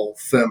our whole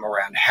firm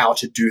around, how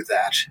to do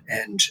that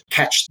and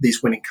catch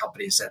these winning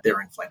companies at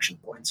their inflection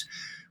points.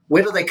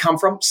 Where do they come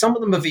from? Some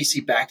of them are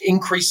VC-backed.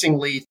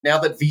 Increasingly, now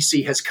that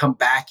VC has come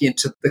back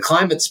into the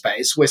climate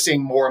space, we're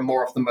seeing more and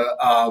more of them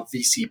are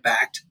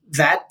VC-backed.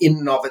 That in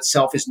and of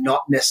itself is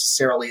not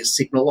necessarily a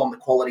signal on the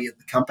quality of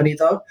the company,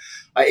 though,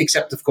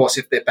 except, of course,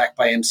 if they're backed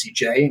by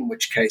MCJ, in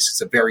which case it's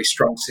a very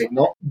strong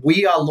signal.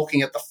 We are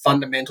looking at the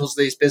fundamentals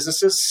of these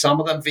businesses. Some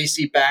of them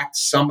VC-backed,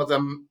 some of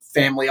them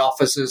family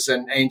offices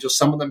and angels,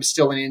 some of them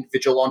still an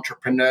individual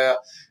entrepreneur.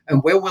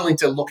 And we're willing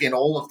to look in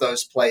all of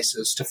those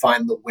places to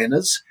find the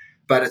winners.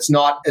 But it's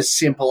not as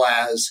simple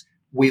as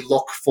we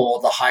look for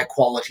the high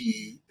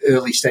quality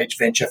early stage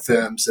venture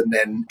firms and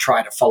then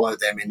try to follow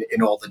them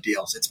in all the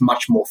deals. It's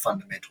much more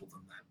fundamental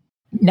than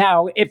that.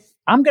 Now, if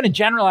I'm going to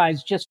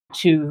generalize just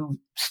to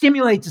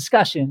stimulate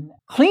discussion,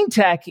 clean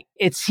tech,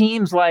 it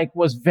seems like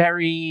was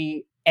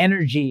very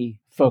energy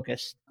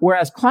focused,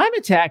 whereas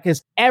climate tech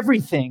is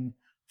everything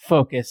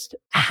focused.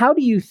 How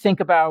do you think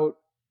about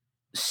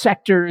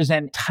sectors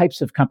and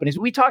types of companies?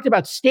 We talked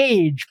about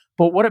stage,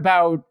 but what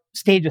about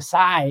stage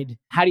aside?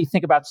 How do you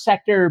think about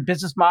sector,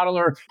 business model,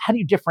 or how do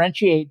you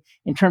differentiate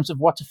in terms of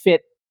what's a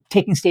fit,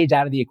 taking stage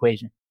out of the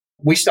equation?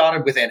 We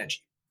started with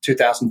energy,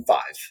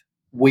 2005.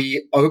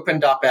 We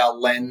opened up our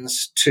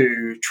lens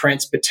to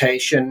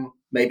transportation,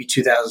 maybe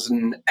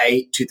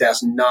 2008,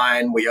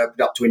 2009. We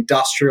opened up to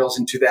industrials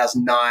in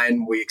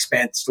 2009. We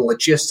expanded to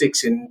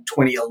logistics in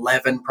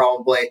 2011,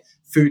 probably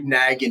food and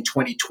ag in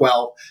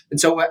 2012. And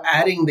so we're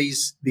adding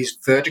these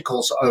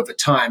verticals over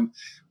time,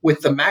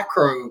 with the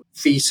macro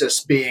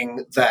thesis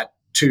being that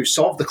to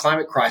solve the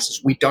climate crisis,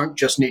 we don't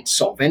just need to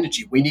solve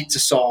energy. We need to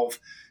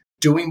solve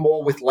doing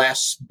more with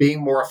less,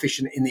 being more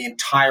efficient in the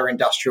entire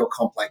industrial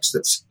complex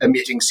that's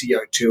emitting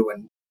CO2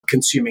 and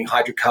consuming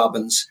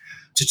hydrocarbons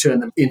to turn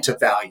them into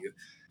value.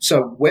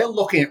 So we're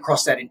looking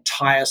across that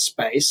entire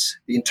space,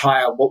 the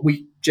entire what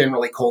we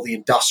generally call the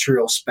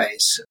industrial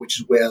space,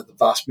 which is where the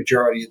vast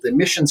majority of the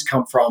emissions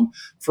come from,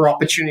 for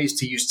opportunities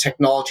to use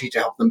technology to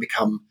help them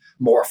become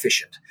more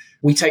efficient.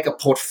 We take a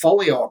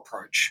portfolio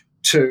approach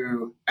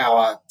to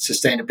our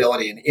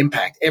sustainability and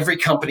impact. Every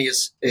company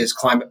is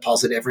climate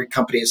positive. Every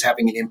company is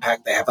having an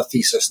impact. They have a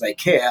thesis. They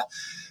care.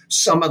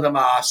 Some of them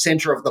are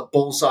center of the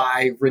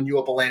bullseye,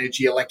 renewable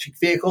energy, electric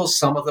vehicles.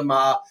 Some of them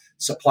are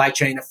supply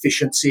chain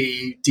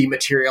efficiency,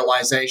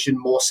 dematerialization,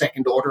 more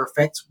second order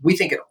effects. We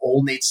think it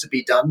all needs to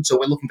be done. So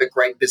we're looking for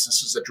great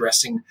businesses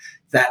addressing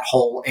that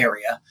whole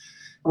area.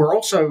 We're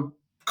also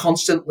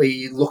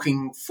constantly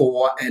looking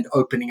for and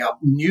opening up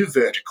new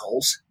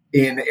verticals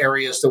in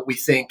areas that we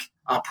think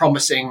are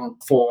promising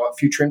for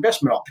future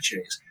investment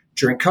opportunities.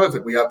 During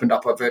COVID, we opened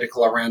up a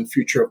vertical around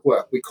future of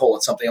work. We call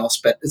it something else,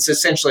 but it's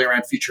essentially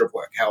around future of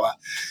work. How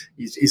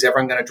is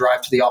everyone going to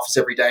drive to the office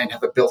every day and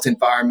have a built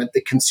environment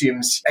that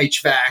consumes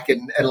HVAC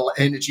and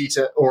energy,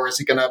 or is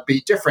it going to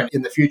be different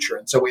in the future?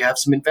 And so we have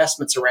some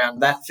investments around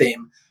that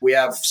theme. We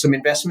have some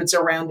investments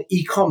around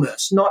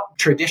e-commerce, not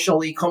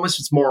traditional e-commerce.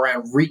 It's more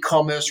around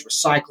re-commerce,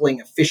 recycling,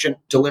 efficient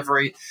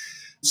delivery.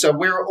 So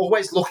we're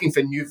always looking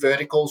for new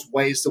verticals,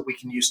 ways that we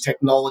can use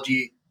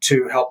technology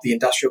to help the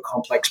industrial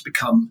complex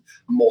become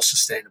more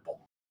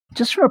sustainable.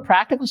 Just from a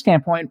practical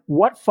standpoint,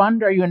 what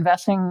fund are you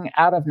investing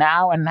out of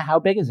now and how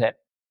big is it?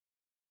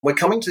 We're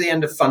coming to the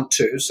end of Fund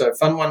 2. So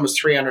Fund 1 was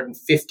 $350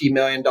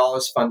 million,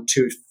 Fund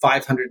 2,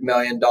 $500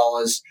 million.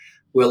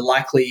 We'll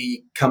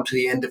likely come to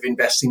the end of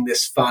investing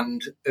this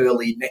fund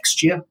early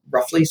next year,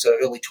 roughly, so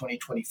early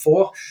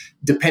 2024,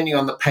 depending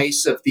on the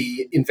pace of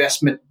the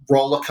investment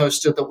roller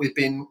coaster that we've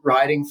been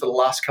riding for the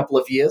last couple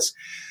of years.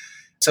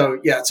 So,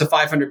 yeah, it's a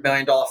 $500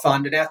 million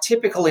fund, and our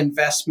typical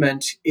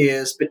investment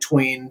is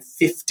between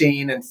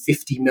 $15 and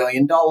 $50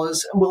 million, and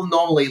we'll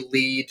normally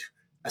lead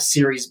a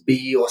Series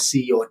B or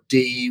C or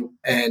D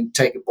and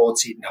take a board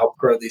seat and help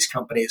grow these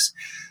companies.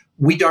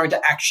 We don't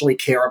actually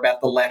care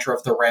about the letter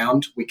of the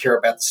round. We care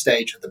about the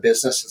stage of the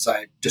business, as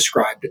I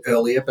described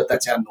earlier, but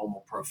that's our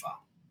normal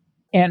profile.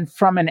 And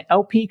from an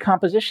LP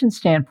composition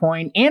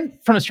standpoint, and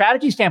from a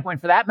strategy standpoint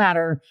for that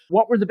matter,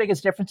 what were the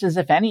biggest differences,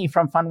 if any,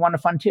 from Fund 1 to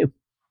Fund 2?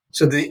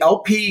 So the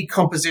LP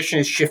composition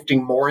is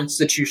shifting more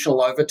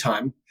institutional over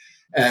time.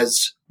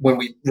 As when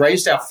we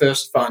raised our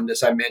first fund,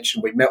 as I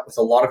mentioned, we met with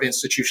a lot of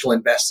institutional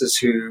investors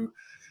who,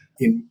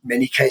 in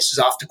many cases,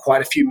 after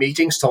quite a few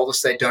meetings, told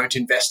us they don't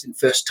invest in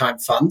first-time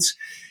funds.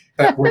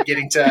 But we're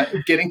getting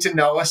to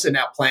know us and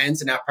our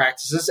plans and our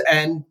practices.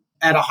 And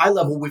at a high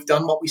level, we've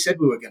done what we said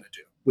we were going to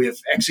do.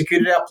 We've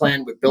executed our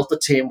plan. We've built the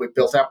team. We've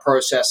built our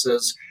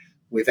processes.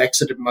 We've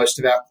exited most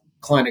of our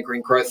Client and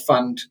Green Growth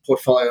Fund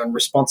portfolio and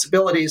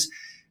responsibilities.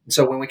 And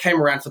so when we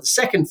came around for the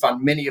second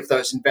fund, many of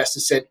those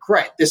investors said,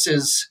 great, this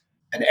is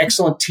an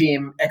excellent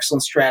team,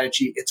 excellent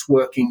strategy. It's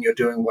working. You're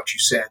doing what you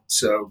said.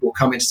 So we'll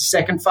come into the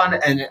second fund,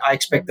 and I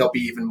expect there'll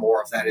be even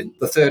more of that. In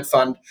the third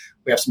fund,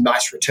 we have some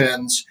nice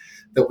returns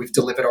that we've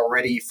delivered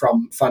already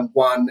from Fund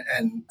 1,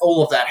 and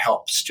all of that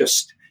helps.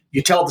 Just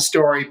you tell the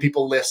story,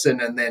 people listen,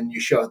 and then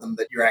you show them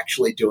that you're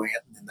actually doing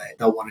it, and then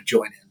they'll want to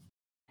join in.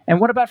 And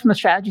what about from a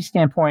strategy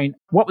standpoint?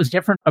 What was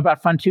different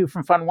about Fund 2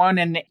 from Fund 1?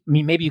 And I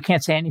mean, maybe you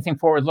can't say anything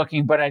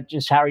forward-looking, but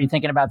just how are you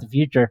thinking about the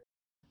future?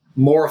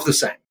 More of the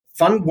same.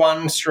 Fund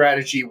 1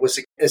 strategy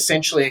was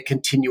essentially a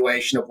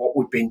continuation of what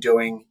we've been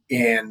doing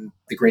in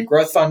the Green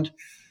Growth Fund.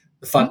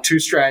 The Fund 2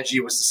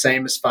 strategy was the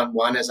same as Fund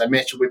 1. As I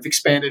mentioned, we've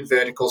expanded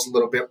verticals a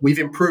little bit. We've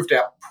improved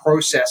our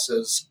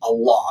processes a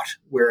lot.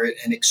 We're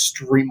an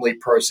extremely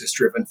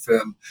process-driven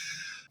firm.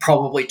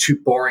 Probably too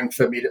boring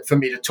for me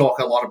to talk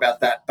a lot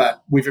about that,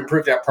 but we've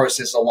improved our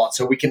process a lot.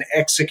 So we can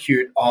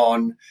execute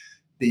on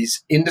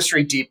these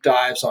industry deep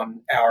dives,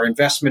 on our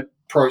investment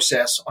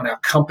process, on our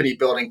company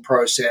building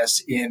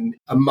process in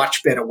a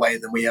much better way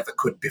than we ever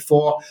could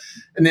before.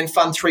 And then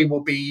Fund 3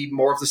 will be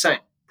more of the same,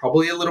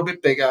 probably a little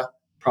bit bigger,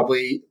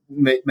 probably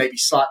maybe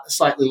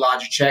slightly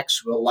larger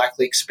checks. We'll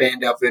likely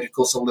expand our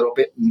verticals a little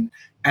bit and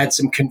add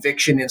some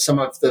conviction in some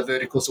of the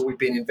verticals that we've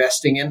been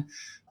investing in.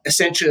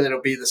 Essentially, it'll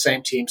be the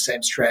same team,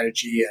 same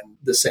strategy, and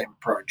the same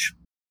approach.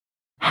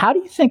 How do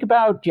you think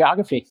about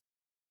geography?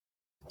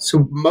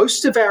 So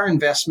most of our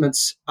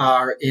investments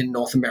are in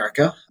North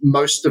America.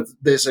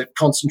 There's a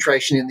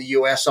concentration in the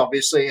US,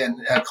 obviously,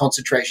 and a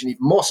concentration even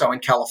more so in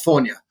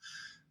California.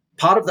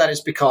 Part of that is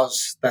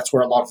because that's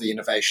where a lot of the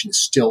innovation is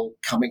still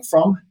coming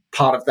from.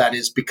 Part of that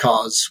is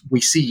because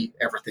we see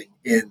everything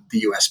in the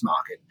US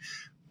market.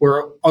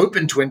 We're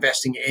open to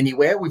investing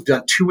anywhere. We've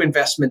done 2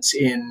 investments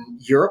in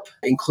Europe,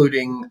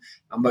 including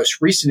our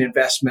most recent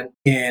investment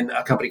in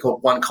a company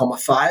called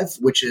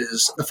 1,5, which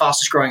is the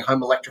fastest growing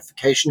home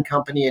electrification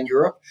company in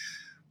Europe.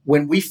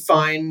 When we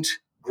find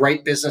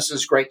great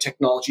businesses, great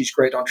technologies,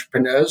 great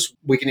entrepreneurs,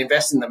 we can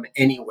invest in them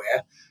anywhere.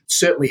 It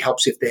certainly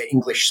helps if they're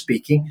English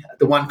speaking.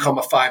 The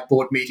 1,5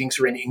 board meetings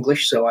are in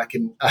English, so I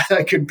can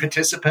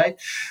participate.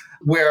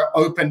 We're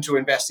open to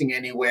investing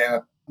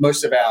anywhere.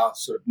 Most of our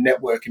sort of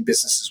network and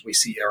businesses we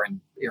see are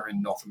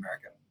in North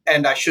America.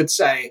 And I should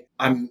say,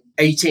 I'm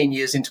 18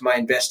 years into my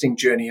investing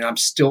journey, and I'm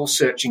still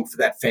searching for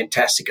that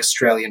fantastic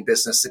Australian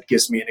business that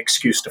gives me an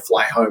excuse to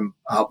fly home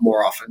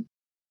more often.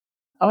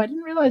 Oh, I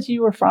didn't realize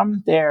you were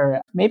from there.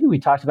 Maybe we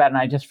talked about it and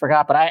I just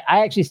forgot, but I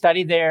actually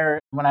studied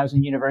there when I was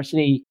in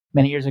university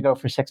many years ago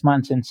for 6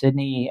 months in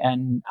Sydney.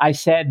 And I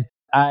said,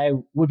 I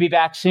would be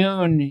back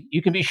soon.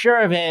 You can be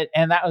sure of it.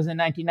 And that was in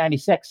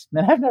 1996.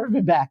 And I've never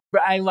been back.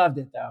 But I loved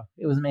it, though.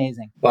 It was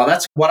amazing. Well,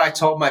 that's what I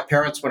told my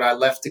parents when I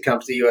left to come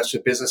to the US for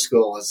business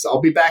school is I'll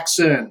be back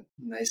soon.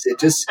 And they said,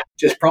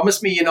 just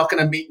promise me you're not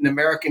going to meet an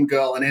American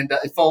girl and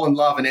fall in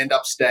love and end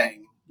up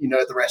staying. You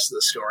know the rest of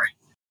the story.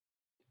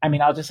 I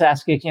mean, I'll just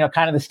ask you,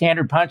 kind of the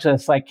standard punch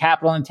list, like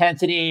capital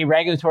intensity,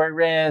 regulatory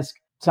risk,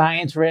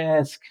 science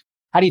risk.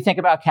 How do you think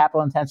about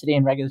capital intensity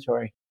and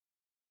regulatory?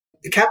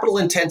 The capital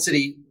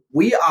intensity,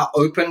 we are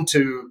open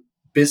to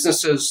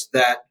businesses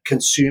that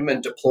consume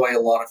and deploy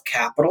a lot of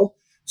capital,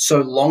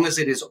 so long as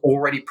it is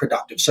already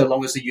productive, so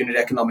long as the unit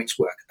economics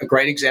work. A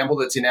great example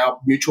that's in our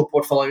mutual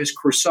portfolio is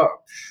Crusoe.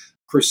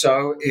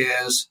 Crusoe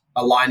is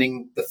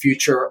aligning the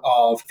future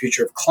of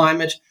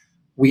climate.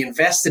 We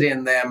invested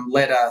in them,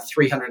 led a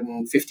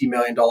 $350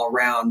 million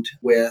round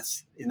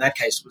with, in that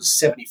case, it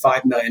was a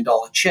 $75 million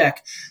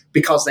check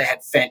because they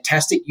had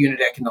fantastic unit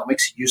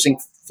economics using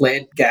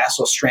flared gas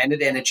or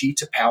stranded energy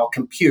to power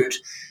compute.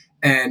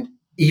 And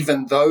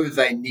even though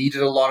they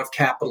needed a lot of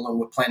capital and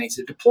were planning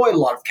to deploy a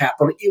lot of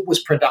capital, it was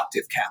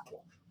productive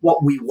capital.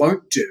 What we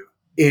won't do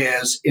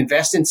is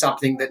invest in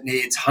something that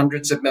needs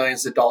hundreds of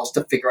millions of dollars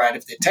to figure out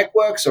if their tech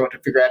works or to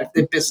figure out if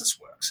their business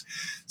works.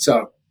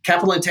 So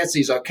capital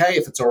intensity is okay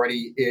if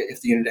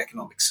the unit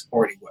economics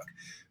already work.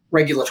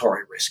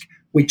 Regulatory risk.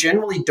 We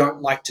generally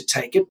don't like to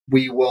take it.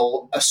 We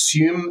will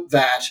assume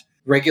that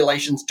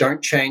regulations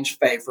don't change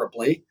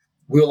favorably.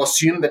 We'll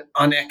assume that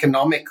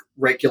uneconomic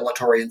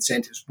regulatory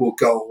incentives will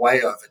go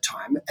away over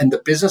time, and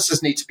the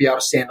businesses need to be able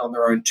to stand on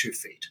their own 2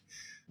 feet.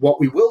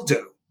 What we will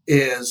do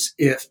is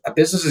if a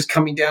business is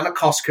coming down a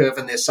cost curve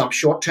and there's some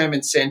short-term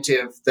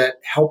incentive that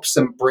helps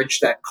them bridge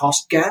that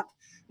cost gap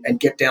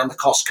and get down the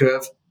cost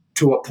curve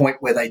to a point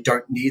where they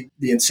don't need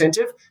the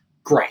incentive,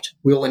 great,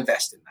 we'll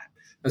invest in that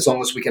as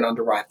long as we can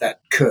underwrite that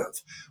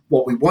curve.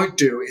 What we won't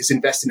do is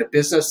invest in a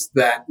business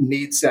that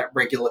needs that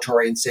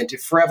regulatory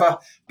incentive forever,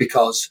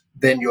 because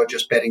then you're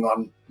just betting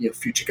on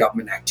future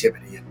government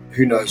activity and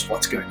who knows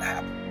what's going to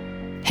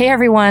happen. Hey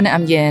everyone,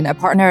 I'm Yin, a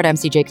partner at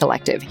MCJ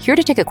Collective, here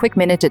to take a quick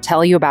minute to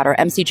tell you about our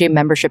MCJ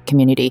membership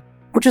community,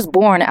 which was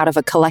born out of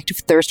a collective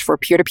thirst for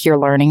peer-to-peer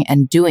learning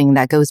and doing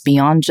that goes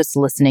beyond just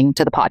listening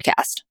to the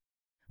podcast.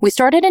 We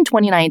started in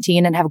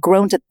 2019 and have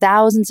grown to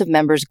thousands of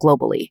members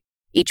globally.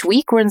 Each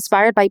week, we're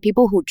inspired by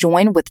people who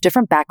join with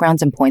different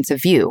backgrounds and points of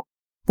view.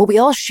 What we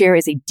all share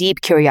is a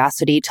deep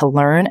curiosity to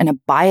learn and a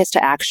bias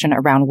to action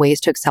around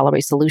ways to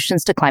accelerate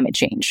solutions to climate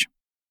change.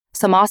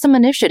 Some awesome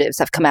initiatives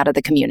have come out of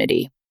the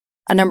community.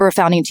 A number of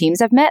founding teams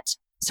have met,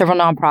 several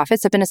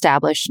nonprofits have been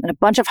established, and a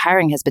bunch of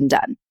hiring has been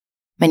done.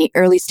 Many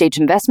early-stage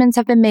investments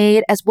have been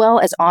made, as well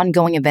as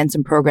ongoing events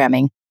and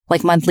programming,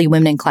 like monthly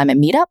Women in Climate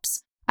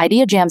meetups,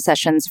 idea jam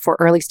sessions for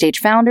early-stage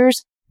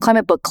founders,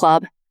 climate book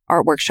club,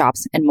 art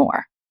workshops, and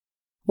more.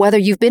 Whether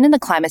you've been in the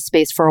climate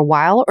space for a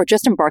while or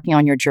just embarking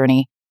on your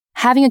journey,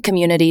 having a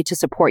community to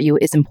support you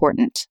is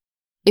important.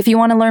 If you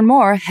want to learn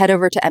more, head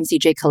over to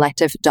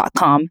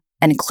mcjcollective.com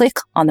and click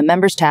on the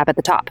Members tab at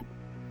the top.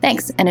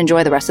 Thanks, and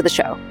enjoy the rest of the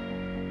show.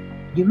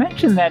 You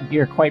mentioned that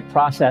you're quite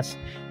process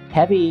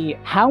heavy.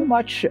 How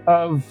much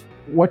of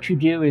what you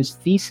do is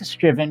thesis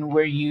driven,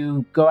 where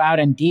you go out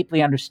and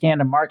deeply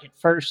understand a market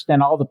first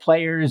and all the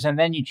players, and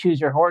then you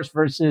choose your horse,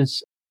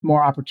 versus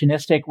more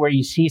opportunistic, where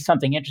you see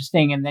something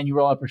interesting and then you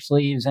roll up your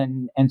sleeves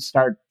and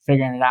start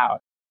figuring it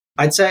out?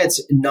 I'd say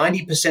it's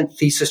 90%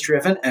 thesis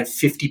driven and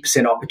 50%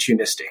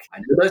 opportunistic. I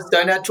know those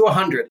don't add to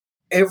 100.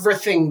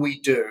 Everything we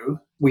do,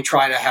 we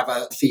try to have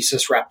a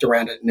thesis wrapped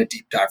around it and a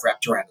deep dive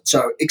wrapped around it.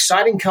 So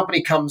exciting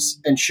company comes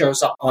and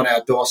shows up on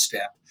our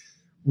doorstep.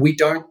 We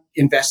don't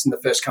invest in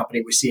the first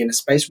company we see in a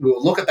space. We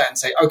will look at that and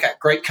say, okay,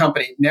 great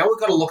company. Now we've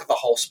got to look at the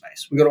whole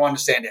space. We've got to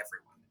understand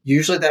everyone.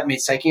 Usually that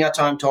means taking our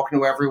time, talking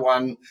to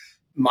everyone,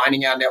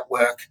 mining our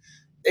network.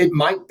 It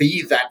might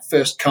be that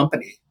first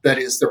company that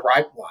is the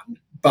right one,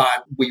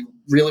 but we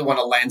really want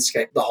to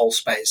landscape the whole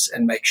space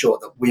and make sure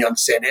that we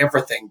understand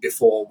everything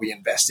before we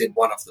invest in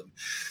one of them.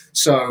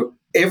 So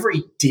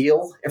every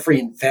deal, every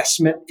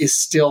investment is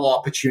still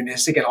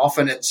opportunistic, and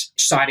often it's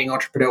exciting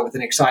entrepreneur with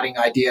an exciting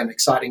idea, an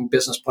exciting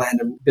business plan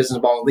and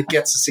business model that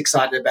gets us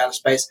excited about a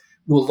space.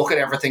 We'll look at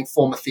everything,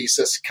 form a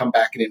thesis, come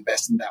back and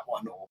invest in that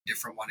one or a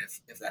different one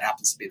if that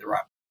happens to be the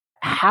right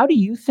one. How do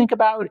you think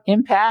about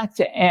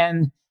impact,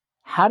 and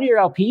how do your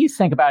LPs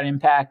think about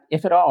impact,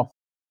 if at all?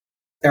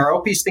 Our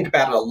LPs think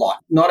about it a lot.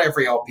 Not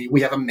every LP.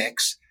 We have a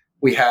mix.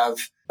 We have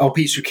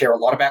LPs who care a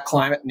lot about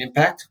climate and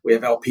impact. We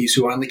have LPs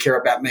who only care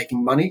about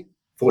making money.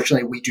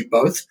 Fortunately, we do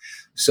both.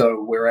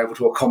 So we're able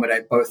to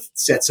accommodate both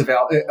sets of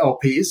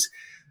LPs.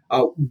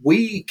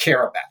 We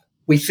care about it.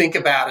 We think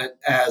about it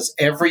as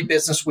every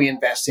business we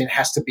invest in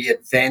has to be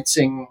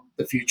advancing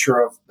the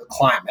future of the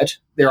climate.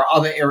 There are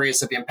other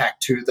areas of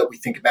impact too that we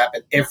think about,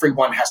 but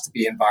everyone has to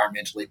be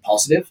environmentally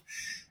positive.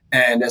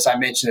 And as I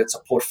mentioned, it's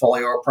a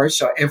portfolio approach.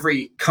 So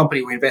every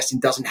company we invest in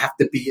doesn't have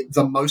to be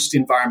the most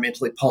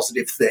environmentally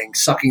positive thing,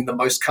 sucking the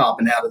most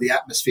carbon out of the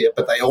atmosphere,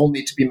 but they all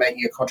need to be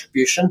making a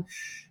contribution.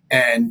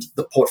 And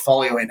the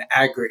portfolio in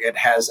aggregate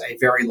has a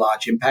very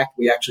large impact.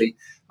 We actually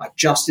are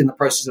just in the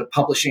process of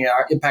publishing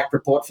our impact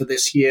report for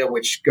this year,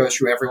 which goes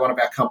through every one of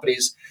our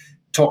companies,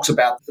 talks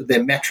about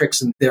their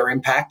metrics and their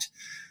impact.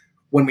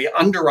 When we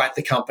underwrite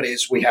the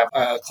companies, we have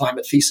a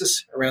climate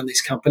thesis around these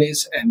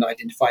companies and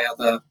identify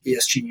other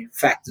ESG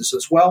factors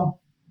as well.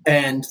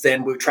 And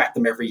then we track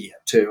them every year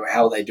to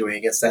how are they doing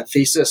against that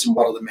thesis and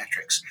what are the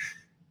metrics.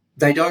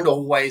 They don't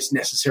always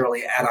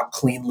necessarily add up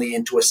cleanly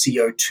into a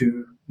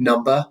CO2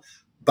 number,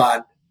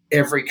 but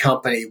every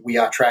company we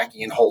are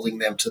tracking and holding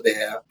them to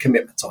their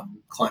commitments on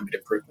climate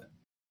improvement.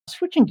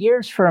 Switching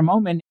gears for a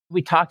moment,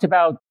 we talked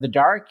about the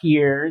dark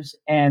years,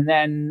 and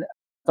then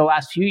the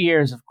last few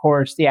years, of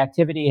course, the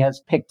activity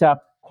has picked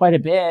up quite a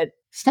bit.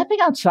 Stepping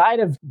outside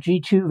of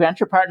G2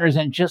 Venture Partners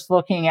and just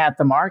looking at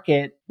the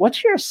market,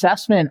 what's your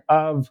assessment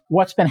of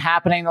what's been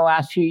happening the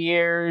last few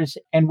years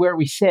and where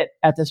we sit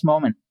at this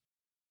moment?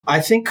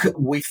 I think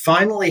we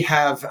finally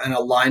have an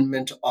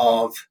alignment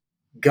of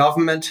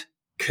government,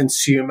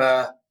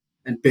 consumer,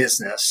 and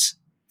business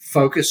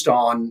focused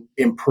on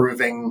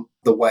improving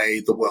the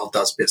way the world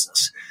does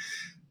business.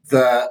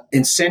 The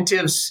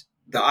incentives,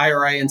 the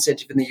IRA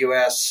incentive in the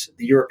US,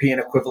 the European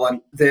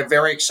equivalent, they're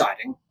very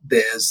exciting.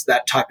 There's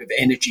that type of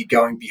energy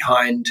going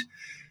behind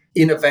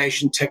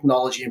innovation,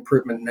 technology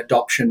improvement, and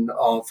adoption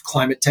of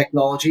climate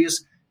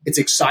technologies. It's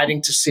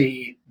exciting to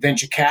see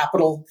venture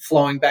capital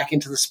flowing back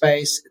into the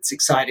space. It's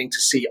exciting to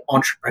see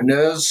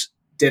entrepreneurs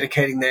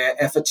dedicating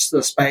their efforts to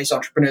the space,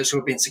 entrepreneurs who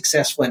have been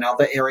successful in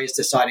other areas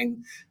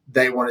deciding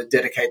they want to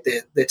dedicate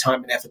their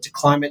time and effort to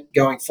climate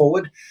going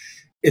forward.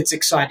 It's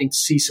exciting to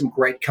see some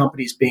great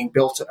companies being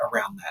built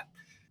around that.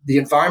 The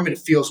environment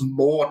feels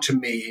more to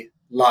me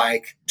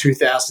like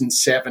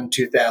 2007,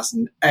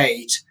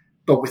 2008,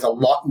 but with a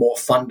lot more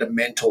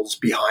fundamentals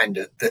behind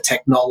it. The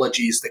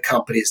technologies, the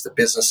companies, the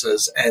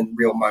businesses, and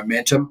real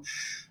momentum.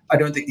 I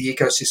don't think the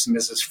ecosystem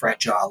is as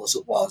fragile as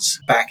it was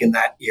back in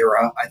that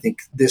era. I think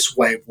this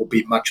wave will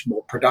be much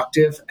more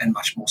productive and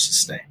much more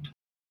sustained.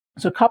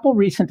 So a couple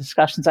recent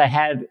discussions I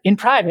had in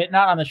private,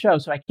 not on the show,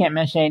 so I can't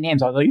mention any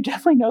names, although you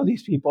definitely know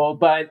these people.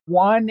 But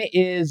one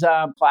is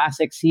a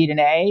classic seed and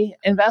A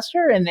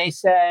investor, and they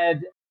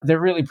said they're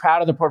really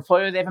proud of the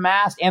portfolio they've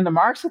amassed and the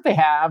marks that they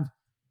have,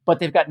 but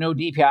they've got no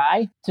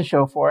DPI to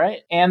show for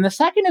it. And the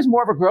second is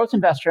more of a growth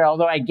investor,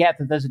 although I get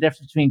that there's a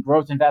difference between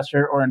growth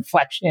investor or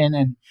inflection,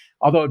 and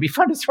although it'd be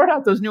fun to sort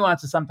out those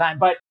nuances sometime.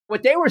 But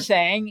what they were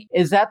saying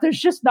is that there's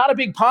just not a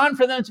big pond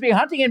for them to be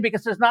hunting in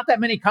because there's not that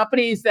many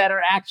companies that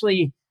are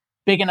actually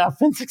big enough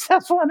and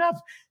successful enough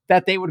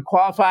that they would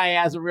qualify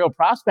as a real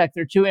prospect.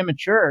 They're too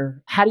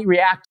immature. How do you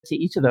react to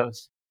each of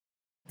those?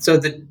 So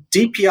the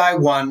DPI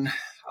one,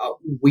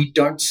 we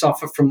don't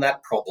suffer from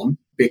that problem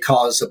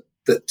because of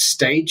the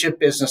stage of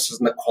businesses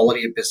and the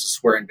quality of business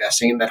we're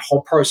investing in. That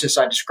whole process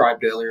I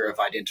described earlier of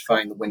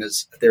identifying the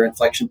winners at their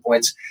inflection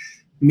points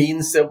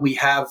means that we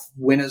have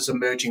winners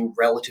emerging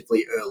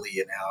relatively early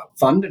in our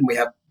fund, and we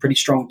have pretty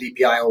strong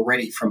DPI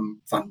already from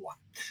Fund 1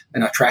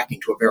 and are tracking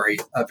to a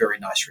very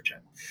nice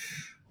return.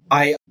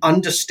 I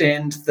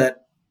understand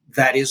that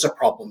that is a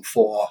problem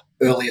for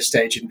earlier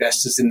stage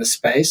investors in the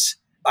space.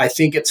 I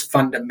think it's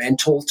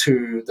fundamental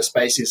to the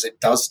space is it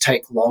does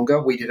take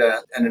longer. We did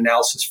an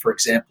analysis, for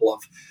example,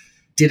 of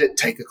did it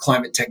take a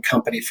climate tech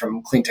company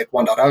from Cleantech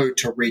 1.0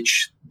 to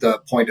reach the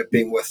point of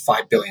being worth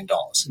 $5 billion?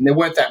 And there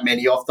weren't that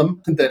many of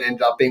them that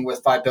ended up being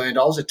worth $5 billion.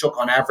 It took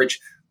on average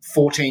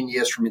 14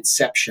 years from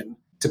inception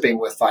to being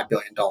worth $5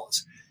 billion.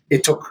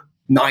 It took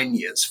 9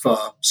 years for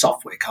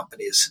software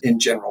companies in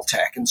general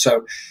tech. And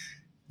so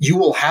you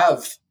will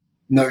have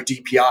no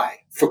DPI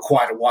for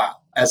quite a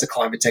while as a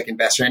climate tech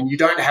investor. And you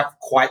don't have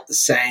quite the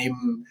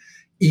same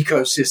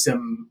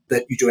ecosystem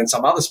that you do in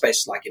some other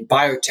spaces, like in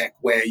biotech,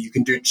 where you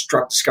can do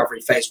drug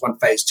discovery phase 1,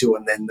 phase 2,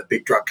 and then the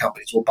big drug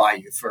companies will buy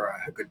you for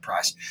a good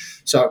price.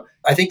 So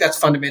I think that's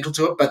fundamental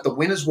to it, but the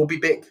winners will be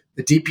big.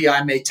 The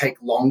DPI may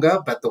take longer,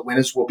 but the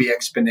winners will be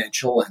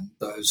exponential, and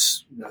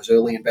those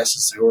early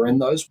investors who are in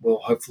those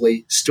will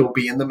hopefully still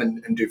be in them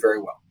and do very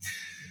well.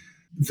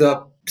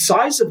 The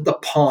size of the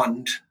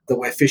pond that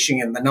we're fishing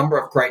in, the number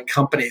of great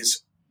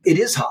companies, it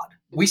is hard.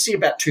 We see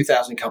about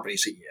 2,000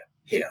 companies a year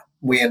here.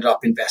 We ended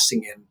up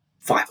investing in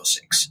 5 or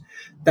 6.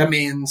 That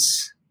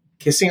means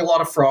kissing a lot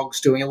of frogs,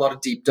 doing a lot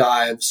of deep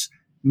dives,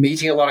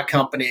 meeting a lot of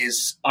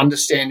companies,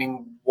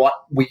 understanding what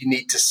we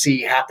need to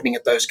see happening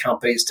at those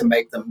companies to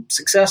make them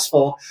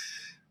successful,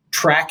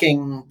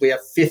 tracking. We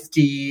have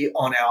 50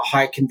 on our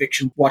high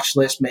conviction watch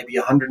list, maybe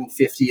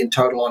 150 in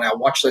total on our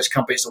watch list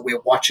companies that we're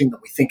watching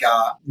that we think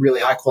are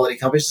really high quality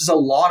companies. There's a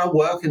lot of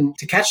work, and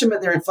to catch them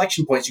at their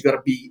inflection points, you've got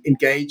to be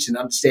engaged and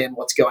understand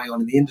what's going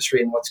on in the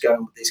industry and what's going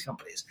on with these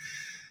companies.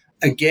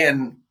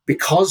 Again,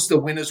 because the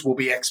winners will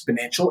be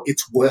exponential,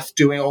 it's worth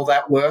doing all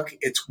that work.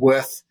 It's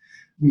worth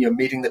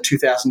meeting the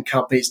 2,000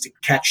 companies to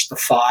catch the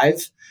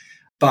 5.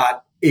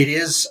 But it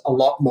is a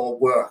lot more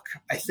work,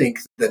 I think,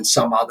 than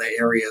some other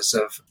areas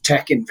of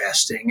tech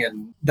investing.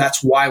 And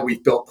that's why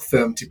we've built the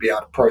firm to be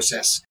able to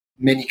process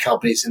many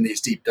companies in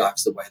these deep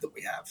dives the way that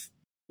we have.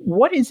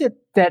 What is it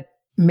that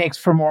makes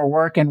for more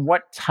work, and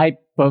what type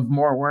of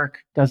more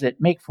work does it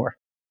make for?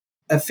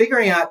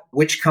 Figuring out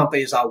which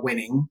companies are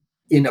winning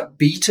in a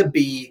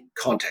B2B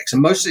context.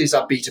 And most of these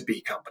are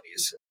B2B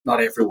companies,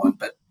 not everyone,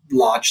 but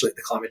largely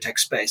the climate tech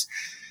space.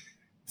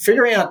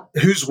 Figuring out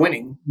who's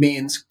winning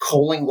means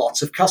calling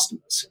lots of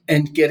customers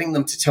and getting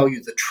them to tell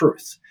you the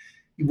truth.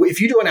 If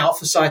you do an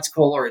Alpha Sites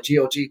call or a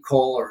GLG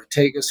call or a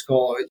Tegas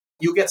call,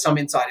 you'll get some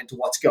insight into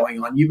what's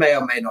going on. You may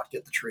or may not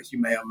get the truth.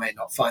 You may or may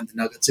not find the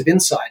nuggets of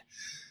insight.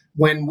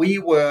 When we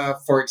were,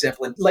 for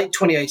example, in late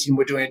 2018,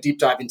 we're doing a deep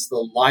dive into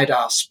the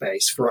LiDAR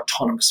space for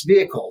autonomous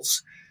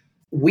vehicles.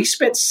 We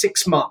spent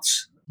 6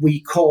 months.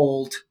 We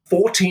called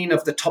 14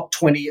 of the top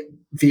 20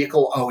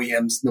 vehicle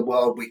OEMs in the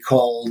world. We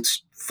called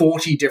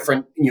 40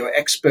 different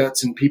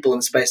experts and people in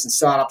the space and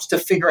startups to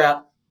figure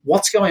out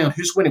what's going on,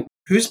 who's winning,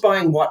 who's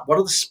buying what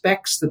are the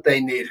specs that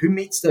they need, who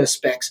meets those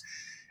specs.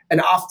 And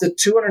after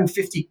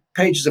 250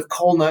 pages of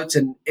call notes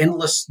and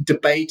endless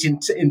debate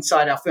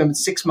inside our firm and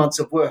 6 months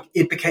of work,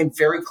 it became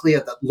very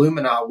clear that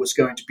Luminar was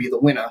going to be the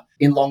winner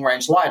in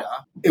long-range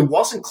LiDAR. It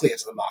wasn't clear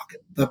to the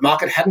market. The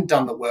market hadn't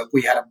done the work.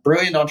 We had a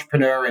brilliant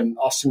entrepreneur in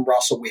Austin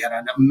Russell. We had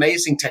an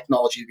amazing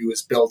technology that he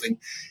was building.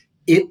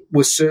 It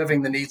was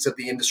serving the needs of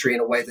the industry in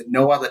a way that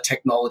no other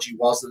technology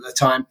was at the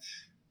time.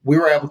 We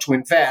were able to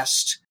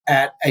invest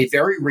at a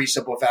very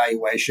reasonable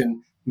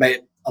valuation,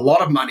 made a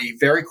lot of money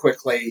very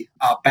quickly,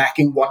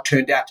 backing what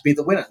turned out to be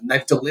the winner. And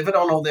they've delivered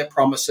on all their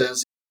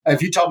promises.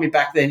 If you told me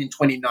back then in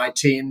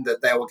 2019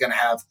 that they were going to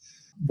have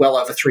well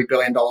over $3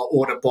 billion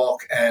order book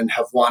and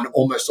have won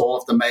almost all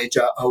of the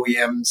major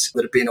OEMs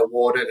that have been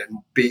awarded and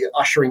be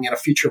ushering in a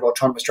future of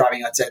autonomous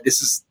driving, I'd say,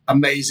 this is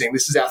amazing.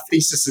 This is our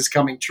thesis is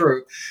coming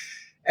true.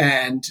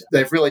 And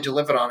they've really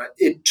delivered on it.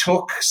 It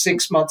took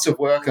 6 months of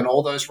work and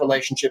all those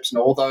relationships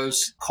and all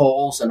those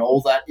calls and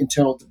all that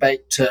internal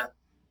debate to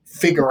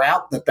figure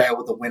out that they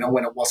were the winner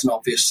when it wasn't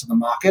obvious to the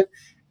market.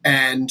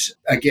 And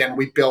again,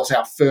 we built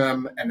our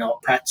firm and our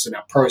practice and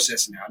our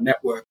process and our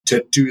network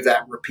to do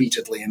that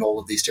repeatedly in all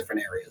of these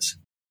different areas.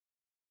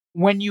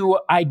 When you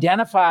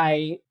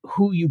identify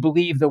who you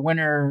believe the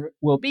winner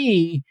will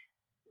be,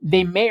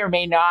 they may or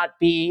may not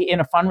be in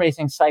a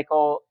fundraising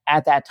cycle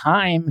at that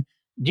time.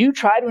 Do you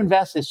try to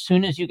invest as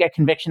soon as you get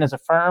conviction as a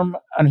firm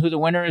on who the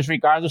winner is,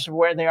 regardless of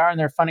where they are in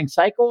their funding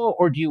cycle?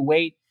 Or do you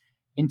wait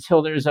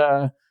until there's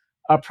a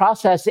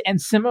process? And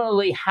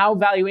similarly, how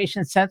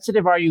valuation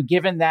sensitive are you,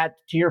 given that,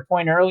 to your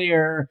point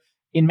earlier,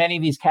 in many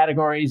of these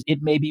categories, it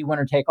may be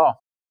winner take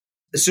all?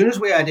 As soon as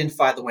we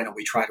identify the winner,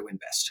 we try to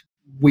invest.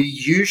 We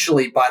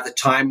usually, by the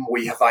time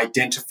we have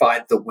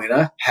identified the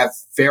winner, have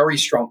very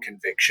strong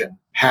conviction,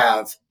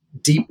 have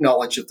deep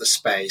knowledge of the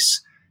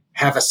space,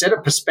 have a set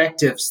of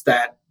perspectives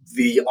that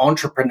the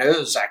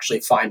entrepreneurs actually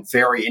find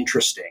very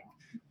interesting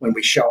when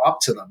we show up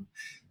to them.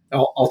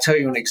 I'll tell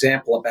you an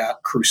example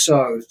about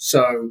Crusoe.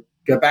 So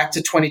go back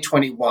to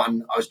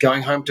 2021. I was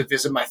going home to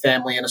visit my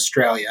family in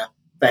Australia.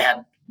 They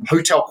had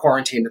hotel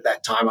quarantine at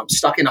that time. I'm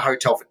stuck in a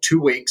hotel for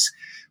 2 weeks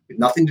with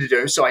nothing to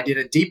do. So I did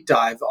a deep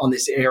dive on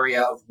this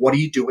area of what do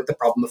you do with the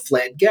problem of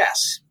flared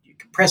gas? Do you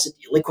compress it?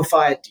 Do you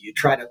liquefy it? Do you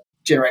try to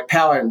generate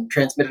power and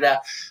transmit it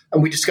out.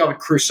 And we discovered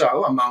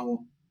Crusoe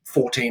among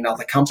 14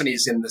 other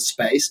companies in the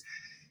space,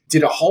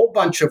 did a whole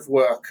bunch of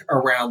work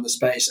around the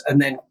space,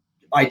 and then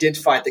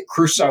identified that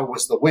Crusoe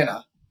was the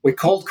winner. We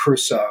called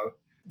Crusoe.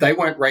 They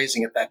weren't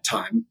raising at that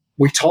time.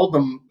 We told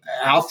them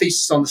our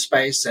thesis on the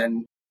space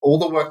and all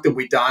the work that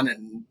we'd done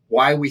and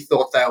why we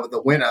thought they were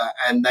the winner.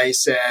 And they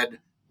said,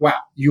 wow,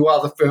 you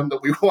are the firm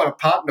that we want to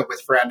partner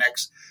with for our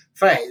next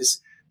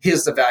phase.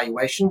 Here's the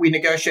valuation. We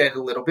negotiated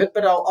a little bit,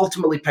 but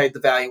ultimately paid the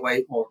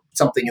valuation or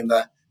something in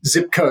the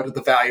zip code of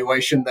the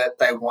valuation that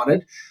they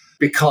wanted,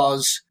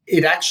 because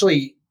it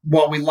actually,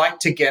 while we like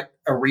to get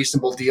a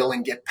reasonable deal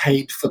and get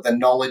paid for the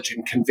knowledge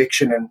and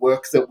conviction and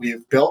work that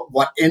we've built,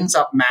 what ends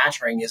up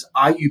mattering is,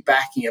 are you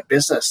backing a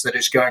business that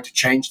is going to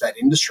change that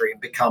industry and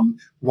become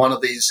one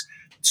of these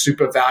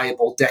super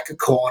valuable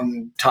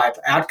decacorn type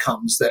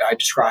outcomes that I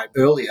described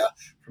earlier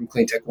from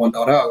Cleantech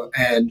 1.0.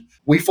 And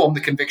we formed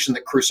the conviction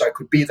that Crusoe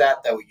could be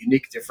that. They were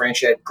unique,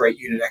 differentiated, great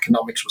unit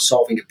economics, were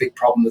solving a big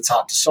problem that's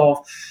hard to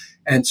solve.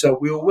 And so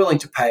we were willing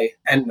to pay,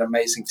 and an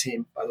amazing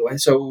team, by the way.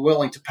 So we were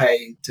willing to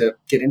pay to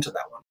get into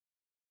that one.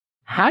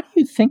 How do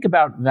you think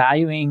about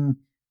valuing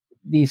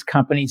these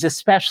companies,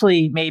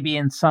 especially maybe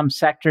in some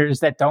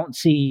sectors that don't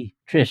see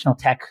traditional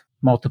tech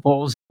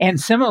multiples? And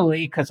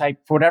similarly, because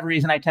for whatever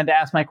reason, I tend to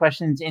ask my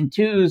questions in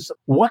twos,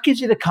 what gives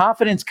you the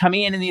confidence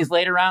coming in these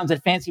later rounds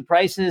at fancy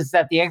prices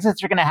that the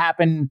exits are going to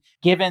happen,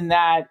 given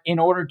that in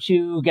order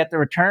to get the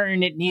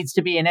return, it needs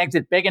to be an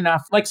exit big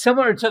enough, like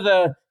similar to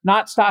the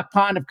not stock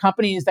pond of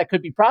companies that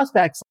could be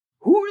prospects?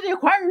 Who are the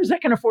acquirers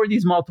that can afford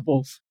these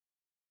multiples?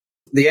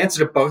 The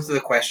answer to both of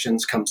the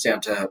questions comes down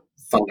to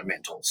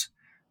fundamentals.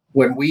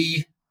 When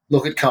we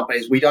look at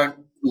companies, we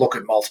don't look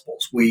at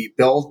multiples. We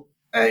build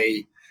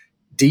a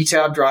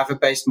detailed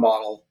driver-based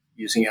model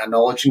using our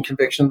knowledge and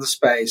conviction of the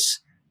space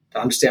to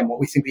understand what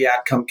we think the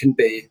outcome can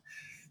be.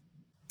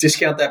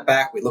 Discount that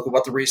back. We look at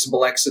what the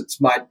reasonable exits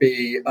might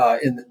be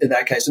in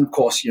that case. And of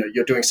course,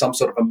 you're doing some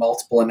sort of a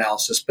multiple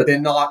analysis, but they're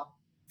not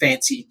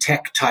fancy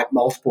tech type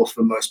multiples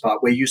for the most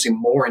part. We're using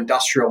more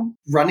industrial,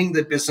 running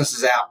the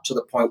businesses out to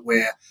the point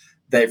where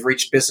they've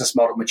reached business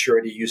model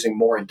maturity using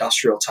more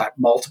industrial type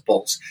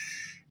multiples.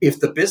 If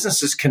the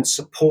businesses can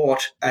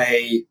support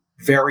a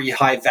very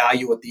high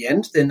value at the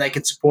end, then they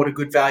can support a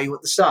good value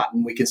at the start,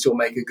 and we can still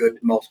make a good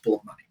multiple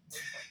of money.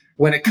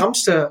 When it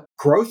comes to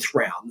growth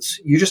rounds,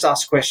 you just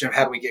asked the question of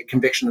how do we get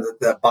conviction that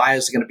the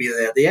buyers are going to be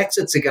there, the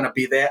exits are going to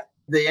be there.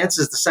 The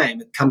answer is the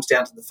same. It comes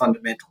down to the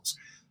fundamentals.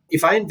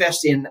 If I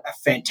invest in a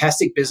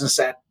fantastic business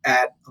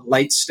at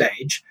late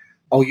stage,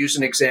 I'll use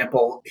an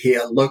example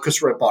here,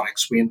 Locus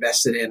Robotics, we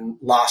invested in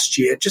last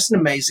year. Just an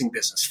amazing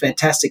business,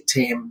 fantastic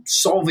team,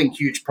 solving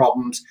huge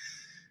problems.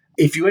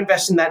 If you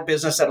invest in that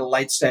business at a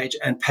late stage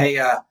and pay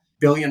 $1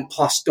 billion+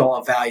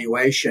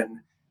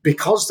 valuation,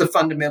 because the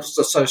fundamentals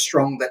are so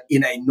strong that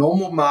in a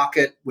normal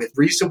market with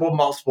reasonable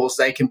multiples,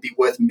 they can be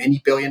worth many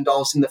 $1 billion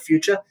in the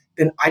future,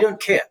 then I don't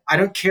care. I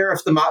don't care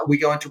if we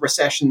go into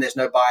recession, there's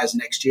no buyers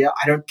next year.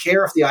 I don't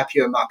care if the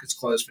IPO market's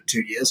closed for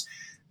 2 years.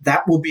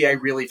 That will be a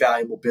really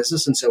valuable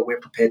business, and so we're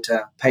prepared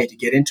to pay to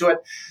get into it.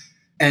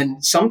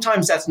 And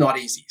sometimes that's not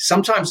easy.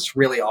 Sometimes it's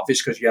really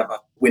obvious because you have a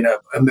winner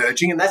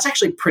emerging, and that's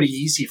actually pretty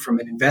easy from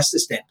an investor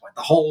standpoint.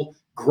 The whole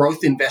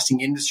growth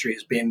investing industry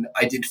has been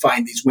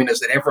identifying these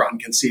winners that everyone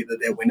can see that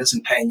they're winners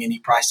and paying any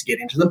price to get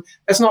into them.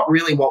 That's not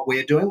really what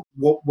we're doing.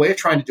 What we're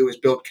trying to do is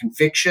build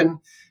conviction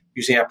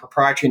using our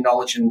proprietary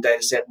knowledge and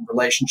data set and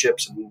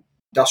relationships and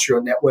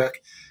industrial network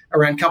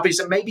around companies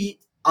that maybe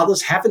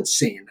others haven't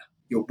seen.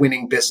 Your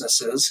winning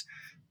businesses.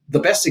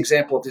 The best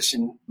example of this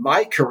in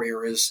my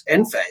career is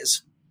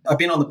Enphase. I've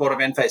been on the board of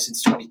Enphase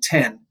since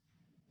 2010,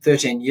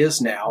 13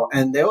 years now,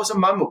 and there was a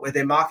moment where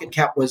their market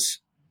cap was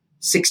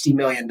 $60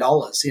 million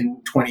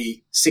in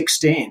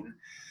 2016.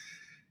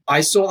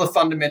 I saw the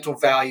fundamental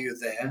value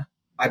there.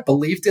 I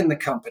believed in the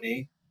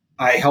company.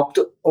 I helped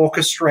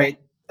orchestrate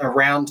a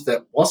round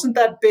that wasn't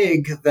that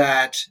big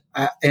that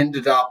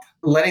ended up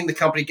letting the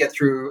company get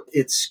through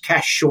its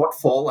cash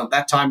shortfall. At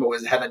that time,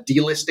 it had a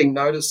delisting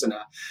notice and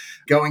a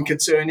going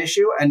concern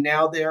issue, and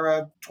now they're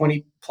a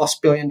 $20+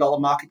 billion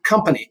market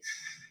company.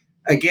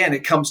 Again,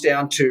 it comes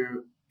down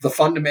to the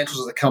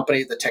fundamentals of the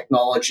company, the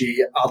technology.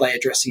 Are they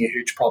addressing a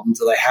huge problem?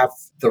 Do they have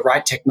the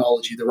right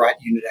technology, the right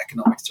unit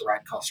economics, the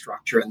right cost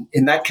structure? And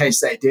in that case,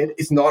 they did.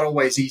 It's not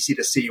always easy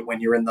to see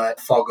when you're in the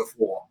fog of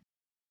war.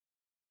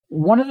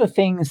 One of the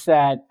things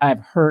that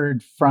I've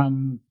heard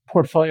from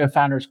portfolio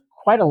founders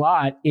quite a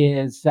lot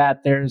is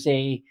that there's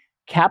a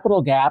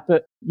capital gap.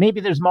 Maybe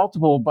there's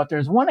multiple, but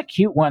there's one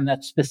acute one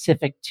that's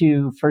specific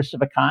to first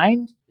of a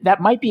kind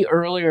that might be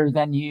earlier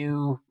than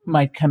you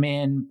might come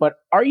in. But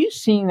are you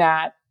seeing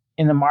that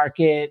in the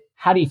market?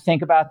 How do you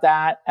think about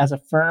that as a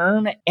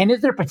firm? And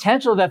is there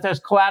potential that there's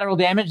collateral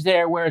damage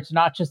there where it's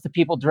not just the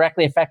people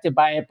directly affected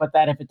by it, but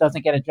that if it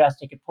doesn't get addressed,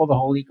 it could pull the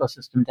whole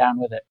ecosystem down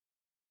with it?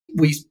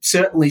 We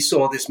certainly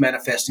saw this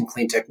manifest in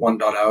Cleantech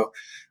 1.0.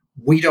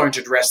 We don't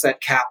address that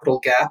capital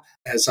gap,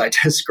 as I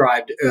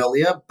described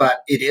earlier, but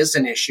it is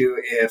an issue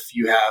if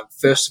you have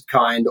first of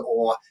kind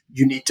or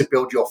you need to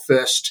build your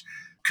first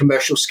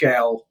commercial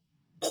scale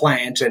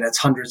plant and it's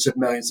hundreds of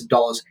millions of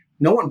dollars.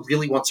 No one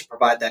really wants to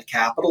provide that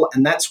capital.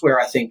 And that's where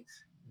I think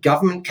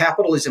government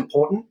capital is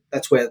important.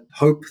 That's where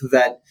hope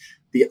that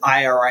the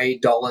IRA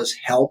dollars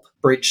help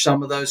bridge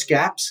some of those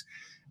gaps.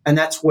 And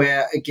that's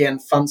where, again,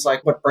 funds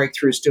like what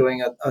Breakthrough is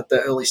doing at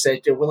the early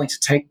stage, they're willing to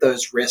take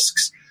those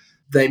risks.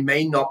 They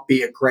may not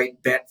be a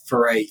great bet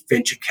for a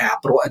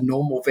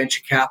normal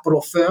venture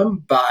capital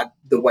firm, but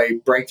the way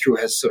Breakthrough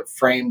has sort of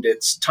framed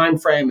its time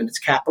frame and its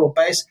capital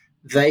base,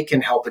 they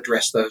can help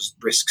address those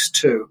risks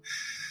too.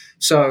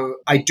 So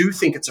I do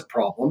think it's a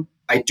problem.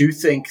 I do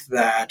think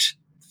that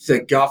the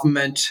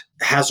government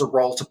has a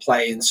role to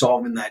play in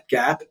solving that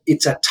gap.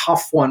 It's a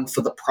tough one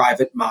for the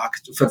private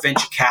market, for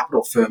venture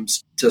capital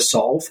firms to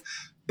solve,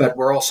 but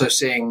we're also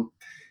seeing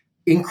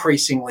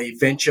increasingly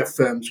venture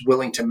firms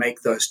willing to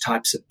make those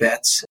types of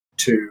bets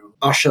to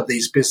usher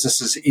these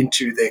businesses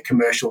into their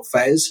commercial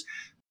phase.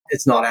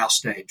 It's not our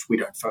stage. We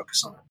don't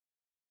focus on it.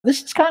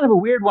 This is kind of a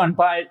weird one,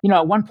 but,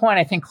 at one point,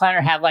 I think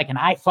Kleiner had like an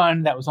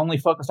iFund that was only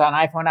focused on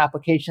iPhone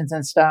applications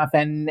and stuff.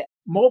 And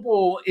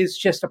mobile is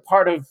just a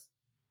part of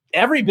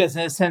every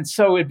business. And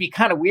so it'd be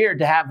kind of weird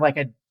to have like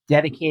a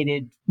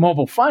dedicated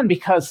mobile fund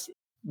because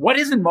what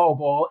isn't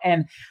mobile?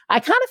 And I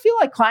kind of feel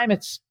like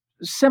climate's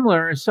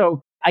similar.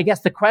 So I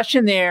guess the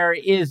question there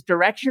is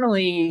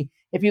directionally,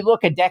 if you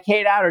look a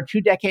decade out or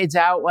 2 decades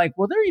out, like,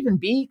 will there even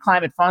be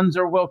climate funds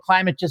or will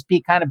climate just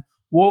be kind of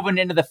woven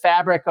into the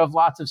fabric of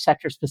lots of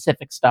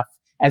sector-specific stuff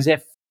as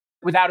if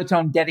without its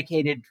own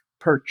dedicated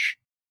perch?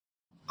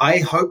 I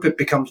hope it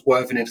becomes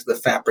woven into the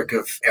fabric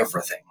of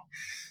everything.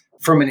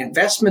 From an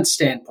investment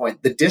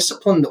standpoint, the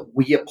discipline that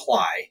we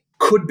apply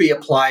could be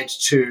applied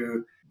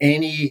to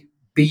any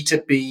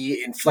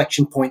B2B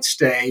inflection point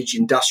stage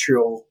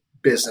industrial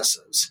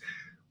businesses.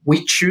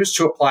 We choose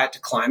to apply it to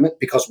climate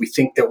because we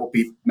think there will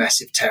be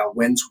massive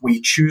tailwinds. We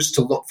choose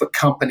to look for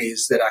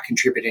companies that are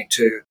contributing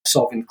to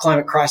solving the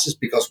climate crisis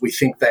because we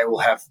think they will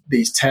have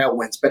these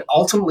tailwinds. But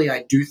ultimately,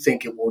 I do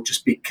think it will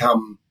just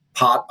become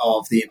part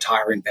of the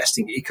entire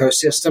investing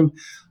ecosystem.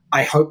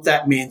 I hope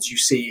that means you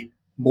see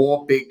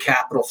more big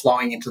capital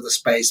flowing into the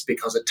space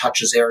because it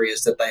touches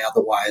areas that they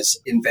otherwise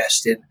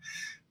invest in.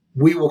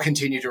 We will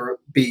continue to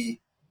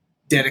be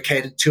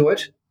dedicated to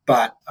it.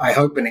 But I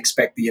hope and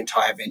expect the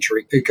entire venture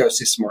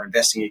ecosystem or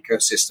investing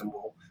ecosystem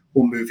will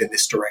move in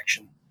this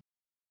direction.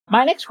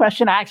 My next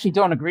question I actually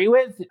don't agree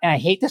with, and I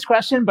hate this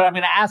question, but I'm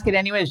going to ask it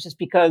anyways just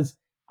because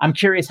I'm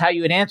curious how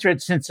you would answer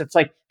it, since it's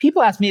like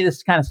people ask me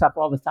this kind of stuff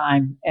all the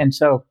time. And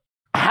so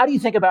how do you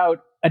think about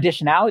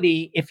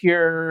additionality if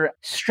you're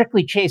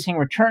strictly chasing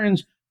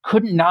returns?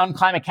 Couldn't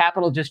non-climate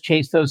capital just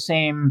chase those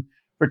same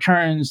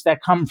returns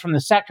that come from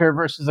the sector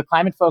versus the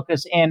climate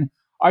focus? And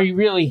are you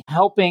really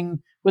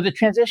helping with the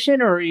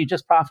transition, or are you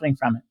just profiting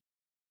from it?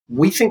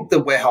 We think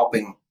that we're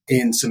helping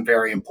in some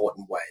very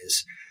important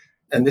ways.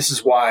 And this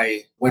is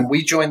why when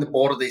we join the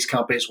board of these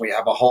companies, we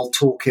have a whole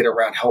toolkit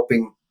around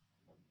helping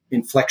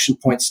inflection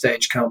point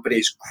stage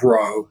companies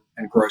grow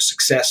and grow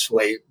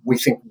successfully. We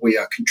think we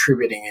are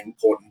contributing in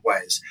important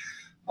ways.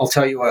 I'll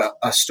tell you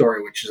a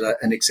story, which is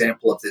an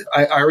example of this.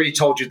 I already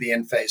told you the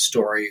end phase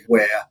story,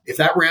 where if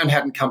that round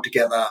hadn't come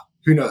together,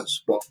 who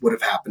knows what would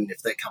have happened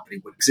if their company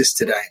would exist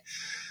today.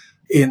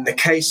 In the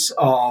case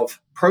of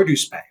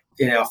Produce Pay,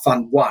 in our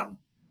Fund 1,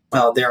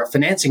 they're a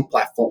financing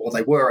platform, or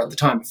they were at the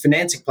time, a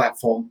financing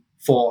platform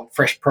for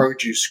fresh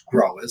produce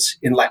growers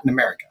in Latin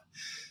America.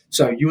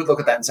 So you would look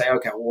at that and say,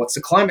 okay, well, what's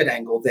the climate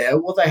angle there?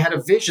 Well, they had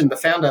a vision. The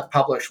founder,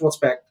 Pablo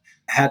Schwartzbeck,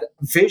 had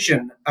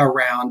vision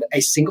around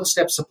a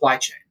single-step supply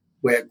chain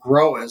where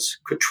growers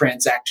could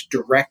transact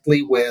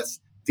directly with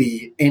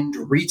the end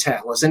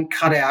retailers and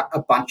cut out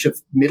a bunch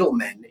of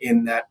middlemen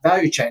in that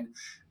value chain,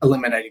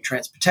 eliminating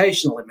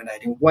transportation,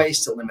 eliminating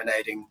waste,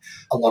 eliminating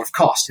a lot of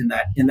cost in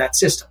that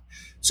system.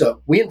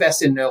 So we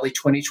invested in early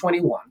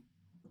 2021.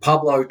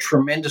 Pablo,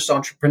 tremendous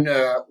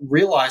entrepreneur,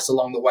 realized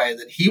along the way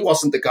that he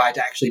wasn't the guy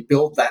to actually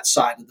build that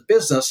side of the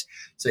business.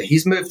 So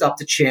he's moved up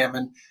to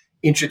chairman,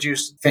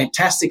 introduced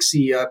fantastic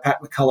CEO, Pat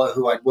McCullough,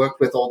 who I'd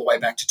worked with all the way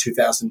back to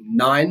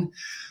 2009.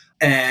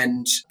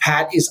 And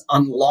Pat is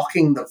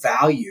unlocking the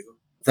value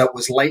that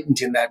was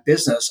latent in that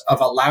business of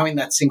allowing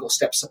that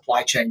single-step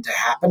supply chain to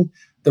happen.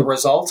 The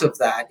result of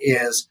that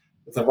is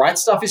the right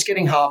stuff is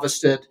getting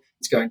harvested.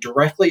 It's going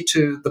directly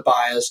to the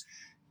buyers,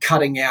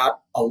 cutting out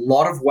a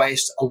lot of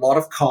waste, a lot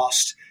of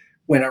cost.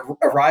 When it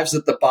arrives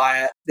at the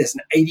buyer, there's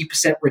an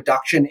 80%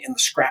 reduction in the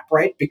scrap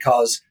rate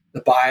because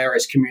the buyer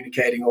is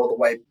communicating all the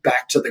way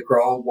back to the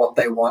grower what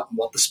they want and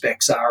what the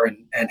specs are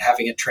and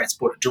having it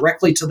transported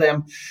directly to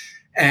them.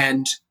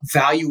 And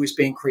value is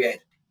being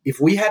created. If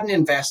we hadn't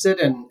invested,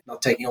 and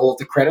not taking all of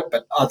the credit,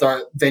 but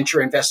other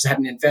venture investors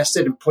hadn't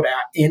invested and put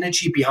our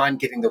energy behind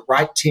getting the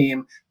right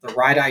team, the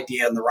right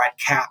idea, and the right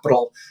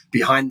capital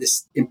behind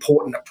this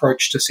important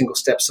approach to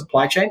single-step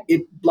supply chain,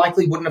 it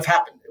likely wouldn't have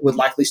happened. It would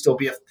likely still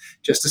be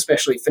just a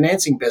specialty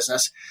financing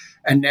business.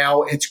 And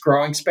now it's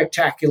growing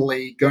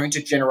spectacularly, going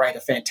to generate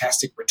a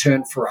fantastic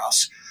return for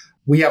us.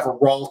 We have a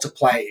role to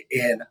play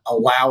in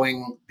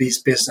allowing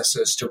these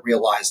businesses to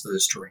realize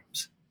those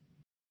dreams.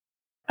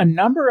 A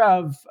number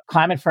of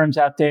climate firms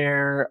out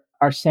there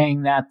are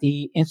saying that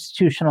the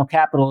institutional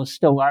capital is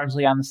still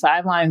largely on the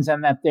sidelines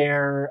and that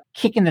they're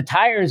kicking the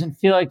tires and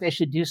feel like they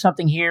should do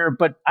something here.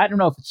 But I don't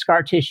know if it's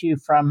scar tissue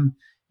from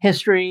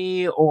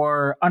history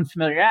or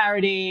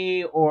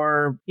unfamiliarity,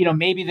 or,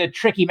 maybe the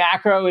tricky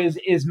macro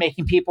is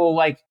making people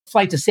like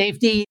flight to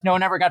safety. No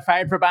one ever got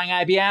fired for buying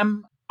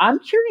IBM. I'm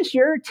curious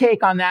your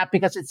take on that,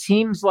 because it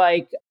seems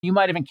like you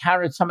might have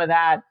encountered some of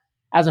that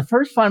as a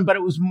first fund, but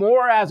it was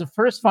more as a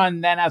first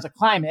fund than as a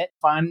climate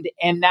fund.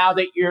 And now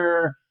that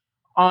you're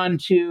on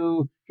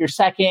to your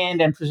second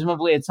and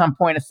presumably at some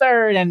point a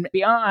third and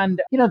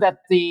beyond, that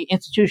the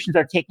institutions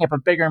are taking up a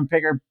bigger and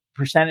bigger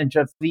percentage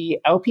of the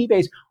LP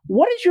base.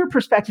 What is your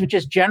perspective,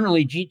 just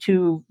generally,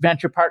 G2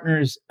 Venture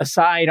Partners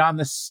aside, on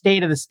the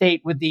state of the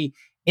state with the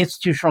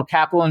institutional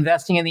capital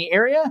investing in the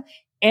area?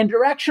 And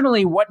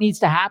directionally, what needs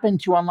to happen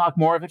to unlock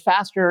more of it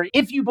faster,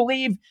 if you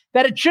believe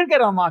that it should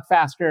get unlocked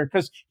faster?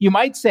 Because you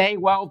might say,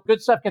 well,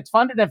 good stuff gets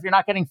funded. If you're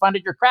not getting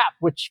funded, you're crap,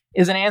 which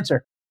is an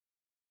answer.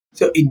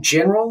 So in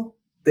general,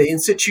 the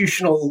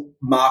institutional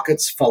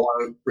markets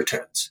follow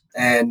returns.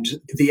 And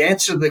the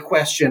answer to the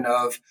question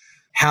of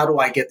how do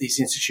I get these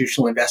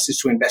institutional investors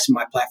to invest in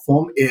my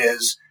platform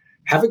is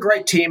have a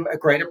great team, a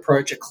great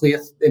approach, a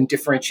clear and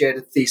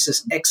differentiated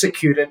thesis,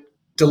 execute it,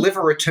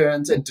 deliver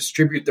returns, and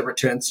distribute the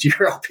returns to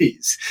your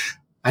LPs.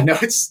 I know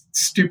it's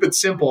stupid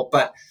simple,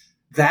 but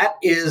that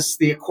is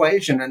the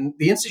equation. And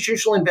the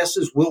institutional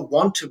investors will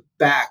want to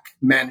back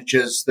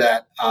managers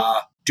that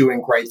are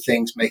doing great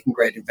things, making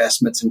great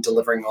investments, and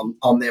delivering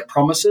on their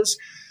promises.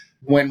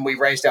 When we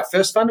raised our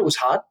first fund, it was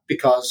hard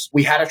because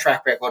we had a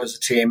track record as a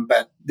team,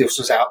 but this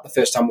was the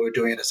first time we were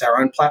doing it as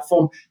our own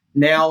platform.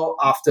 Now,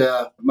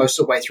 after most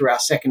of the way through our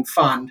second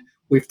fund,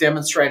 we've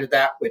demonstrated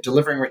that we're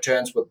delivering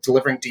returns, we're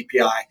delivering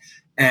DPI,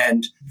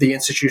 and the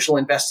institutional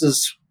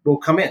investors will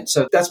come in.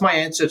 So that's my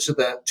answer to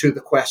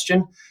the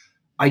question.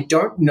 I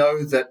don't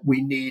know that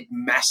we need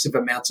massive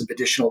amounts of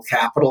additional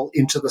capital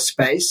into the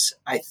space.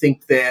 I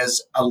think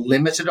there's a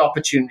limited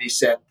opportunity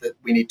set that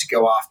we need to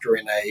go after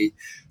in a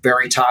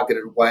very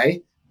targeted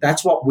way.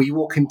 That's what we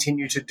will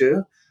continue to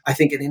do. I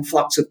think an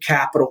influx of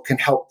capital can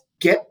help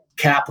get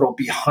capital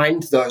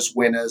behind those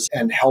winners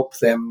and help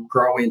them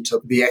grow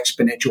into the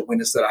exponential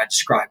winners that I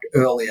described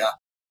earlier.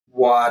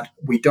 What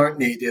we don't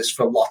need is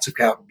for lots of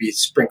capital to be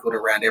sprinkled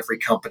around every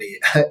company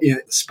in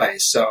the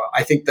space. So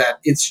I think that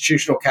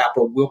institutional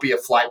capital will be a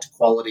flight to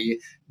quality.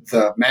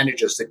 The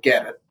managers that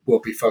get it will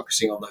be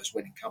focusing on those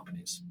winning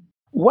companies.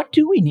 What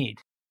do we need?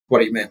 What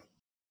do you mean?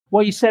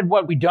 Well, you said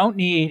what we don't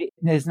need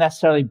is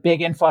necessarily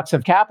big influx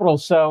of capital.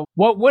 So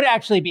what would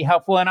actually be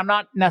helpful, and I'm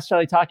not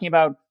necessarily talking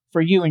about for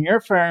you and your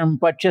firm,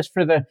 but just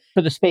for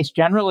the space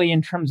generally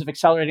in terms of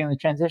accelerating the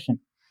transition?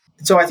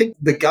 So I think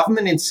the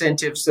government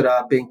incentives that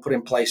are being put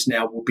in place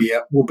now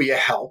will be a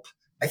help.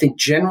 I think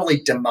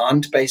generally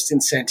demand-based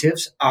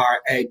incentives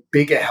are a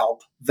bigger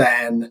help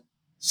than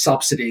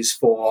subsidies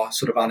for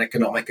sort of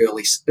uneconomic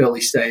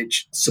early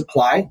stage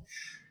supply.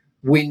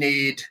 We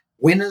need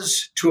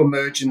winners to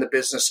emerge in the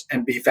business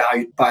and be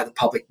valued by the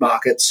public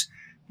markets,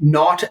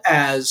 not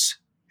as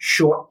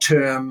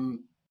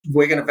short-term,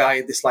 we're going to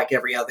value this like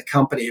every other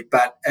company,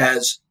 but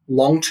as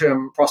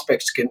long-term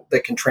prospects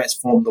that can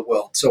transform the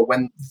world. So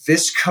when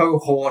this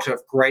cohort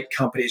of great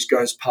companies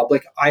goes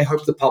public, I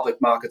hope the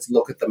public markets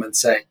look at them and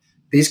say,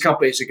 these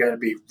companies are going to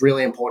be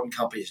really important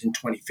companies in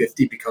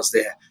 2050 because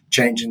they're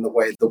changing the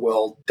way the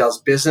world does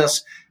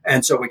business.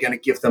 And so we're going to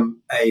give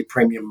them a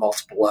premium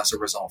multiple as a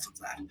result of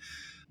that.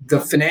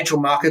 The financial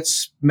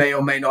markets may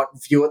or may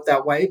not view it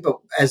that way, but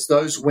as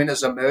those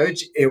winners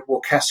emerge, it will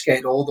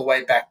cascade all the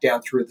way back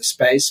down through the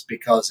space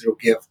because it'll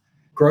give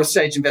growth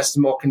stage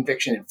investors more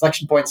conviction,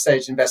 inflection point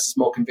stage investors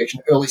more conviction,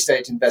 early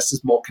stage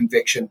investors more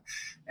conviction,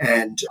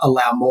 and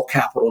allow more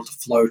capital to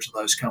flow to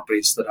those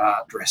companies that are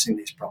addressing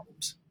these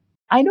problems.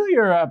 I know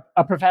you're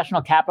a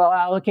professional capital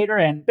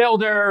allocator and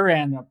builder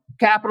and a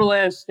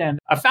capitalist and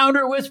a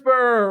founder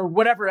whisperer or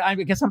whatever. I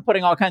guess I'm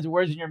putting all kinds of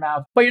words in your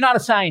mouth, but you're not a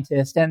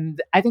scientist.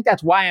 And I think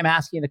that's why I'm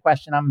asking the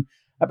question I'm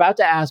about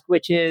to ask,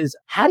 which is,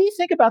 how do you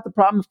think about the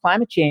problem of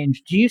climate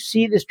change? Do you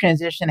see this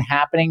transition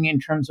happening in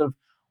terms of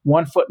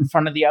one foot in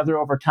front of the other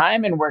over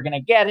time, and we're going to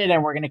get it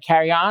and we're going to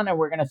carry on and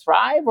we're going to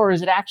thrive? Or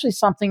is it actually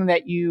something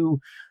that you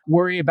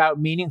worry about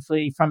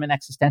meaningfully from an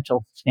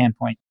existential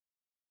standpoint?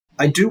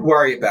 I do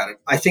worry about it.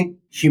 I think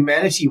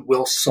humanity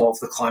will solve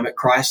the climate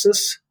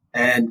crisis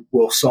and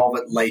will solve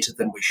it later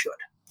than we should.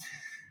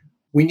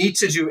 We need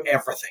to do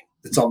everything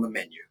that's on the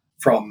menu,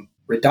 from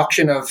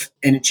reduction of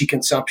energy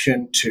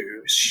consumption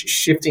to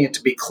shifting it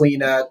to be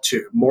cleaner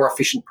to more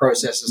efficient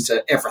processes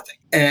to everything.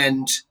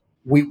 And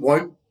we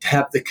won't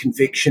have the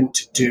conviction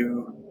to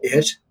do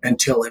it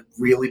until it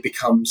really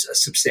becomes a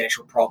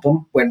substantial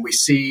problem. When we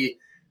see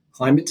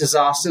climate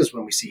disasters,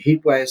 when we see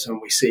heat waves,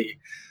 when we see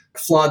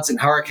floods and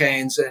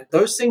hurricanes,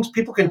 those things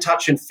people can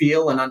touch and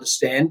feel and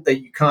understand,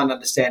 that you can't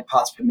understand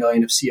parts per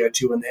million of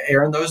CO2 in the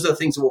air. And those are the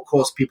things that will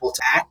cause people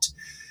to act.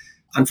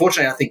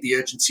 Unfortunately, I think the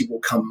urgency will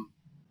come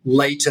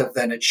later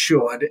than it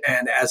should.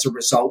 And as a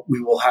result,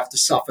 we will have to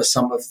suffer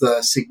some of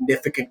the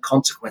significant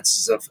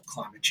consequences of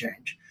climate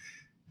change.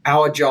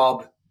 Our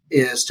job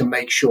is to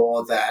make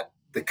sure that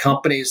the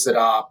companies that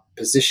are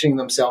positioning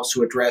themselves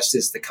to address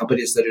this, the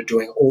companies that are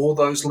doing all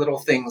those little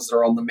things that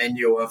are on the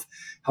menu of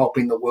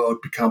helping the world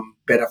become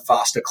better,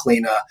 faster,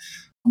 cleaner,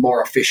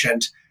 more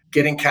efficient,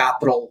 getting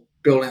capital,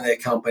 building their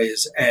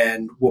companies,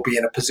 and will be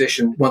in a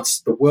position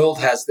once the world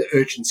has the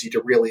urgency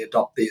to really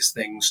adopt these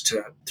things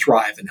to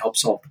thrive and help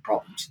solve the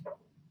problems.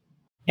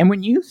 And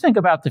when you think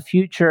about the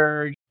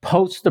future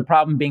post the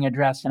problem being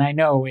addressed, and I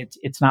know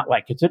it's not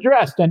like it's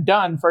addressed and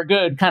done for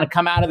good, kind of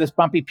come out of this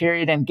bumpy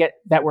period and get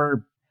that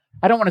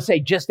I don't want to say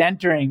just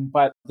entering,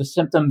 but the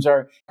symptoms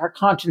are our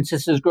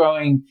consciousness is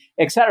growing,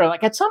 et cetera.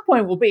 Like at some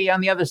point we'll be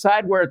on the other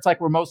side where it's like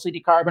we're mostly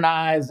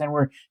decarbonized and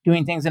we're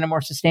doing things in a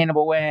more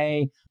sustainable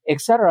way,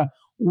 et cetera.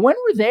 When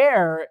we're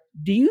there,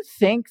 do you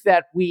think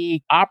that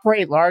we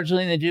operate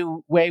largely in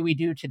the way we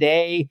do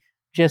today,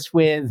 just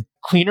with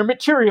cleaner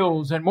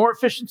materials and more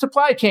efficient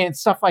supply chains,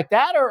 stuff like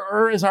that?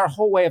 Or is our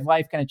whole way of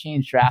life going to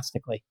change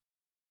drastically?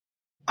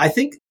 I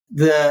think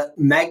the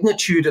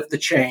magnitude of the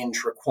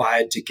change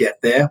required to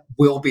get there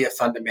will be a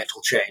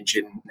fundamental change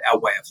in our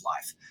way of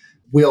life.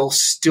 We'll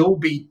still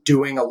be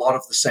doing a lot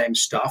of the same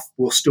stuff.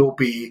 We'll still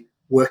be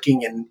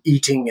working and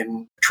eating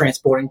and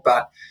transporting,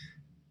 but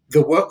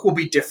the work will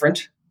be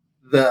different.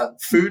 The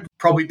food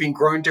probably being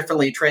grown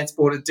differently,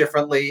 transported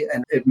differently,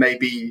 and it may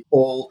be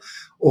all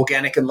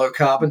organic and low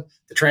carbon.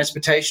 The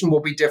transportation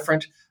will be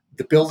different.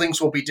 The buildings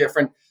will be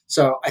different.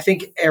 So I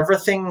think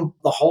everything,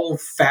 the whole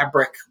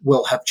fabric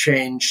will have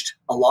changed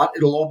a lot.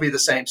 It'll all be the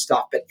same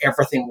stuff, but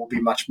everything will be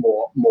much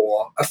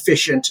more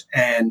efficient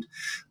and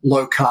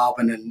low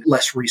carbon and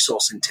less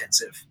resource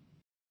intensive.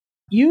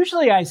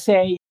 Usually I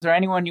say, is there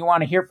anyone you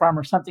want to hear from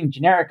or something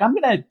generic? I'm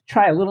going to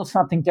try a little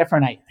something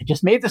different. I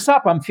just made this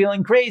up. I'm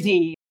feeling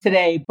crazy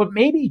today, but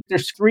maybe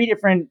there's 3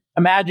 different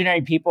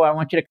imaginary people I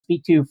want you to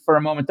speak to for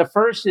a moment. The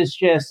first is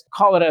just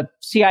call it a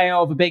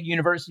CIO of a big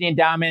university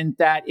endowment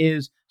that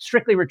is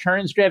strictly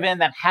returns driven,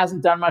 that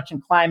hasn't done much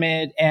in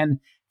climate and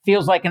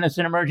feels like it's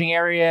an emerging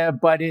area,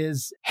 but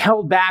is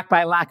held back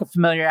by lack of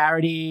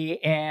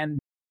familiarity and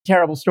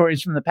terrible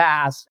stories from the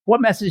past. What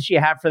message do you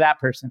have for that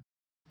person?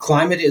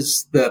 Climate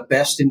is the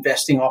best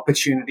investing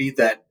opportunity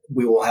that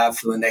we will have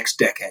for the next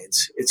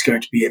decades. It's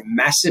going to be a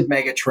massive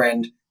mega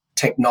trend.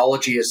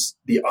 Technology is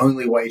the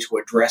only way to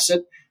address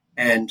it.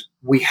 And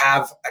we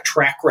have a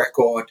track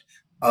record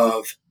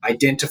of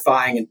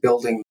identifying and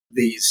building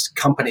these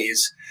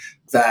companies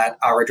that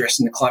are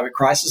addressing the climate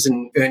crisis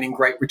and earning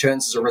great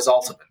returns as a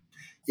result of it.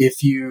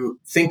 If you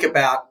think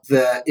about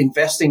the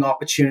investing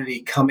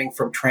opportunity coming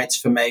from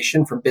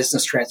transformation, from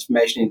business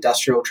transformation,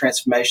 industrial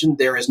transformation,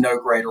 there is no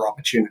greater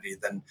opportunity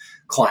than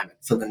climate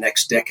for the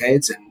next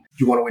decades, and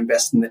you want to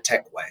invest in the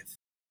tech wave.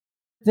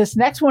 This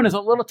next one is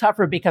a little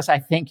tougher because I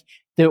think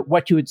that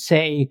what you would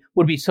say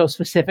would be so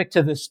specific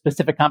to this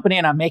specific company,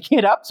 and I'm making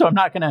it up, so I'm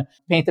not going to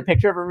paint the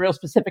picture of a real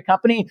specific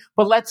company.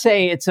 But let's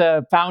say it's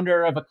a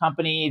founder of a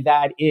company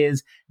that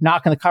is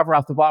knocking the cover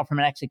off the ball from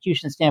an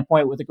execution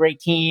standpoint with a great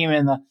team,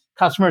 and the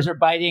customers are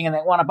biting and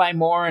they want to buy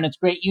more, and it's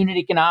great unit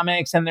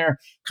economics, and they're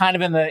kind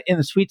of in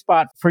the sweet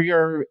spot for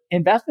your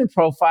investment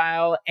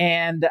profile.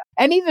 And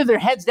either they're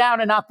heads down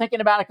and not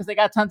thinking about it because they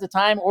got tons of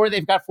time, or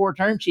they've got 4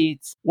 term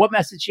sheets. What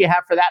message do you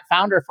have for that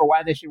founder for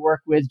why they should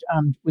work with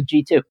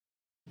G2?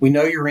 We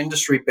know your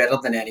industry better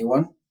than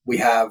anyone. We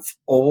have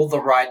all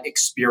the right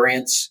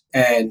experience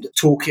and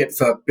toolkit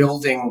for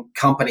building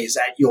companies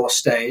at your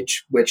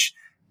stage, which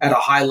at a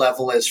high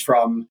level is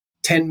from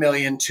 10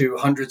 million to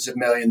hundreds of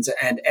millions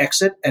and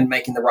exit, and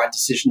making the right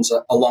decisions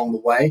along the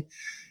way.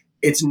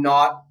 It's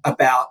not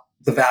about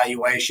the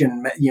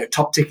valuation,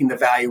 top ticking the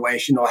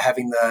valuation or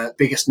having the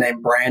biggest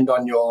name brand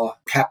on your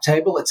cap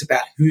table. It's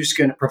about who's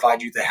going to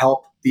provide you the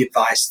help, the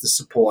advice, the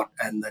support,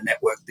 and the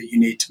network that you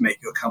need to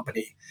make your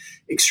company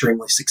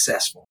extremely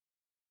successful.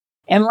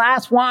 And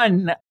last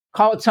one,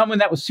 call it someone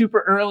that was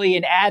super early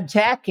in ad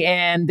tech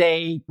and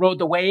they rode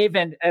the wave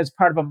and as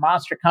part of a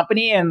monster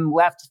company and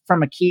left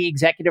from a key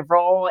executive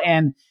role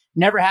and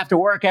never have to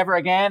work ever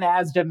again,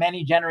 as do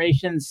many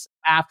generations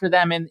after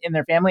them in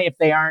their family if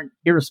they aren't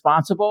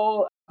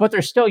irresponsible. But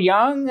they're still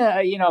young,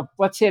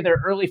 let's say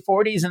they're early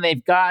 40s and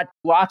they've got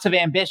lots of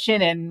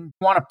ambition and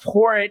want to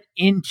pour it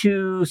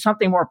into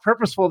something more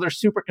purposeful. They're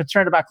super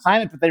concerned about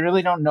climate, but they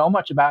really don't know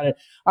much about it.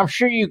 I'm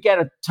sure you get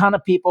a ton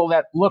of people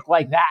that look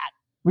like that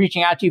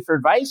reaching out to you for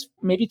advice.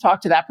 Maybe talk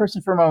to that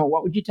person for a moment.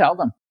 What would you tell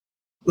them?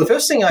 The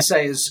first thing I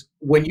say is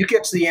when you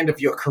get to the end of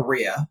your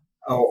career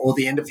or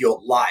the end of your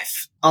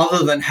life,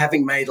 other than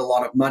having made a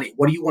lot of money,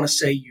 what do you want to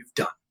say you've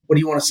done? What do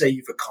you want to say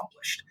you've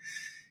accomplished?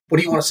 What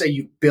do you want to say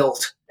you've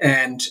built?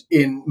 And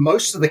in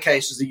most of the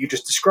cases that you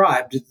just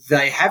described,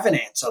 they have an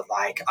answer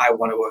like, I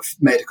want to have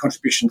made a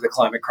contribution to the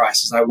climate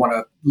crisis. I want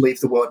to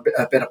leave the world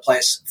a better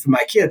place for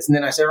my kids. And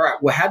then I say, all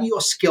right, well, how do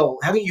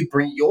you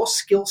bring your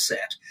skill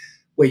set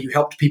where you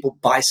helped people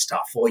buy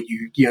stuff or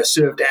you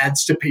served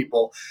ads to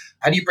people?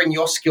 How do you bring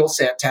your skill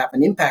set to have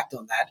an impact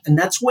on that? And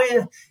that's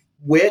where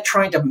we're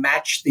trying to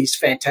match these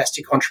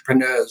fantastic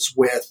entrepreneurs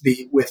with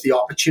the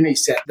opportunity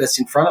set that's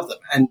in front of them.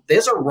 And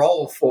there's a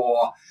role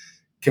for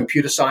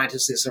computer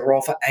scientists, there's a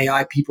role for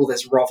AI people,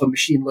 there's a role for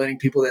machine learning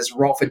people, there's a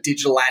role for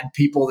digital ad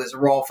people, there's a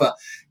role for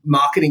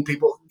marketing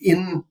people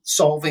in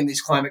solving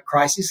these climate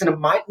crises. And it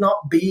might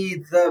not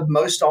be the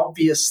most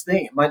obvious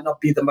thing. It might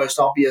not be the most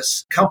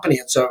obvious company.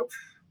 And so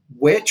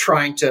we're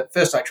trying to,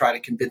 first I try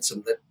to convince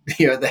them that,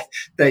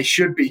 they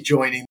should be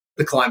joining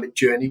the climate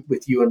journey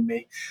with you and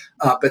me.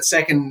 But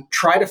second,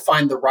 try to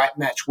find the right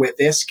match where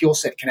their skill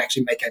set can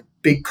actually make a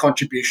big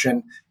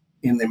contribution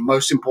in the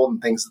most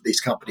important things that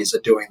these companies are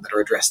doing that are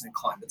addressing the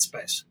climate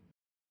space.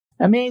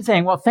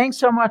 Amazing. Well, thanks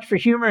so much for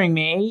humoring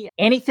me.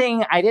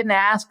 Anything I didn't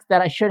ask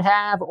that I should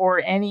have,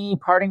 or any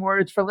parting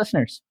words for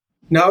listeners?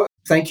 No,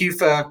 thank you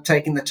for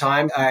taking the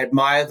time. I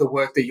admire the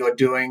work that you're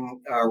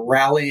doing,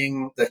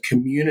 rallying the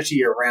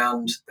community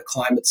around the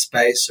climate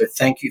space. So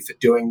thank you for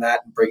doing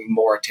that and bringing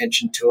more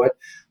attention to it.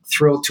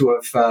 Thrilled to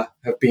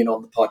have been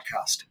on the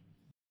podcast.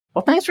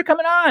 Well, thanks for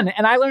coming on.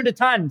 And I learned a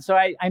ton. So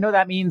I know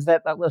that means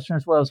that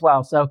listeners will as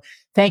well. So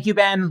thank you,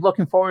 Ben.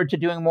 Looking forward to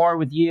doing more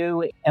with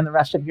you and the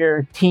rest of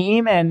your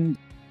team. And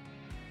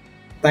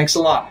thanks a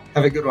lot.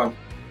 Have a good one.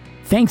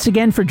 Thanks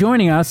again for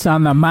joining us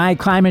on the My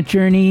Climate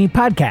Journey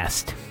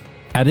podcast.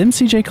 At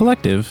MCJ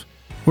Collective,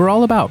 we're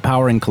all about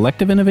powering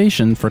collective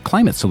innovation for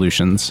climate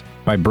solutions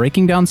by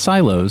breaking down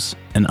silos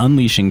and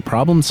unleashing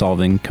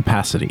problem-solving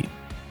capacity.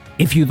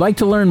 If you'd like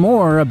to learn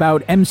more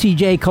about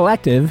MCJ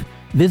Collective,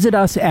 visit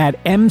us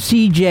at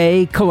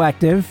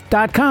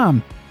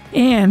mcjcollective.com.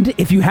 And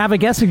if you have a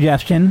guest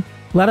suggestion,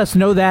 let us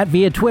know that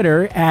via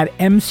Twitter at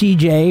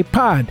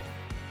mcjpod.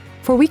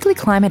 For weekly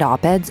climate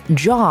op-eds,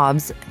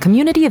 jobs,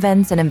 community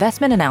events, and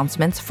investment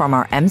announcements from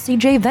our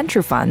MCJ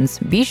Venture Funds,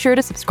 be sure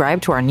to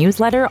subscribe to our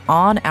newsletter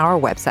on our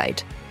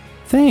website.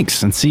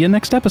 Thanks, and see you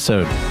next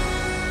episode.